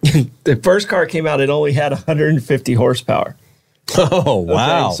the first car came out, it only had 150 horsepower. Oh,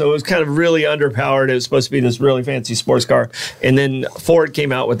 wow. Okay, so it was kind of really underpowered. It was supposed to be this really fancy sports car. And then Ford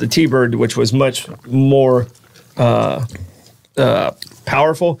came out with the T-Bird, which was much more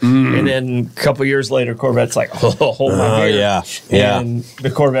powerful. And then a couple years later, Corvette's like, oh, hold my beer. Yeah. And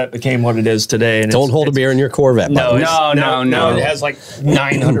the Corvette became what it is today. And Don't hold a beer in your Corvette. No, No. It has like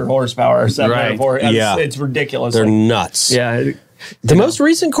 900 horsepower or 700 horsepower. Yeah. It's ridiculous. They're Like, nuts. yeah. The most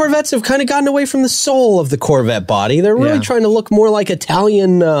recent Corvettes have kind of gotten away from the soul of the Corvette body. They're really trying to look more like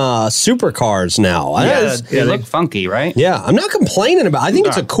Italian supercars now. They look funky, right? Yeah, I'm not complaining about it. I think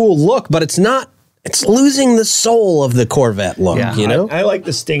it's a cool look, but it's not. It's losing the soul of the Corvette look, you know? I like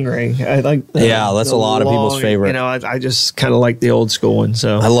the Stingray. I like that's a lot of people's favorite. You know, I just kind of like the old school one.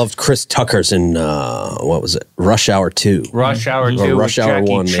 So I loved Chris Tucker's in, what was it? Rush Hour 2. Rush Hour 2. Or Rush Hour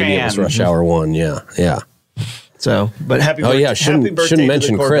Jackie 1. Chan. Maybe it was Rush Hour 1. Yeah. So, but happy birthday. Oh, yeah. happy Shouldn't birthday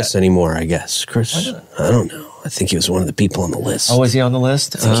mention to the Chris Corvette. anymore, I guess. Chris, I don't know. I think he was one of the people on the list. Oh, is he on the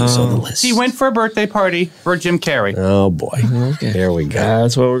list? I think he was on the list. He went for a birthday party for Jim Carrey. Oh, boy. Here we go.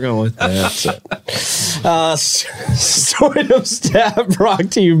 That's what we're going with. That's it. Sort of Stab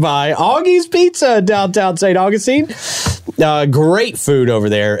brought to you by Augie's Pizza, downtown St. Augustine. Great food over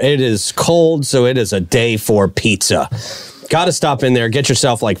there. It is cold, so it is a day for pizza. Got to stop in there. Get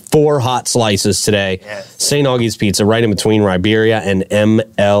yourself like 4 hot slices today. Yes. St. Augie's Pizza, right in between Riberia and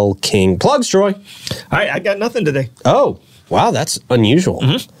M.L. King. Plugs, Troy. I got nothing today. Oh, wow. That's unusual.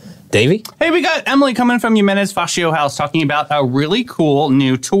 Davey? Hey, we got Emily coming from Jimenez Fascio House talking about a really cool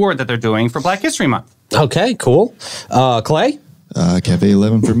new tour that they're doing for Black History Month. Okay, cool. Clay? Cafe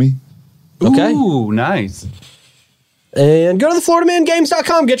 11 for me. Okay. Ooh, nice. And go to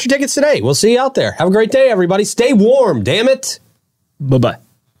thefloridamangames.com. Get your tickets today. We'll see you out there. Have a great day, everybody. Stay warm, damn it. Bye-bye.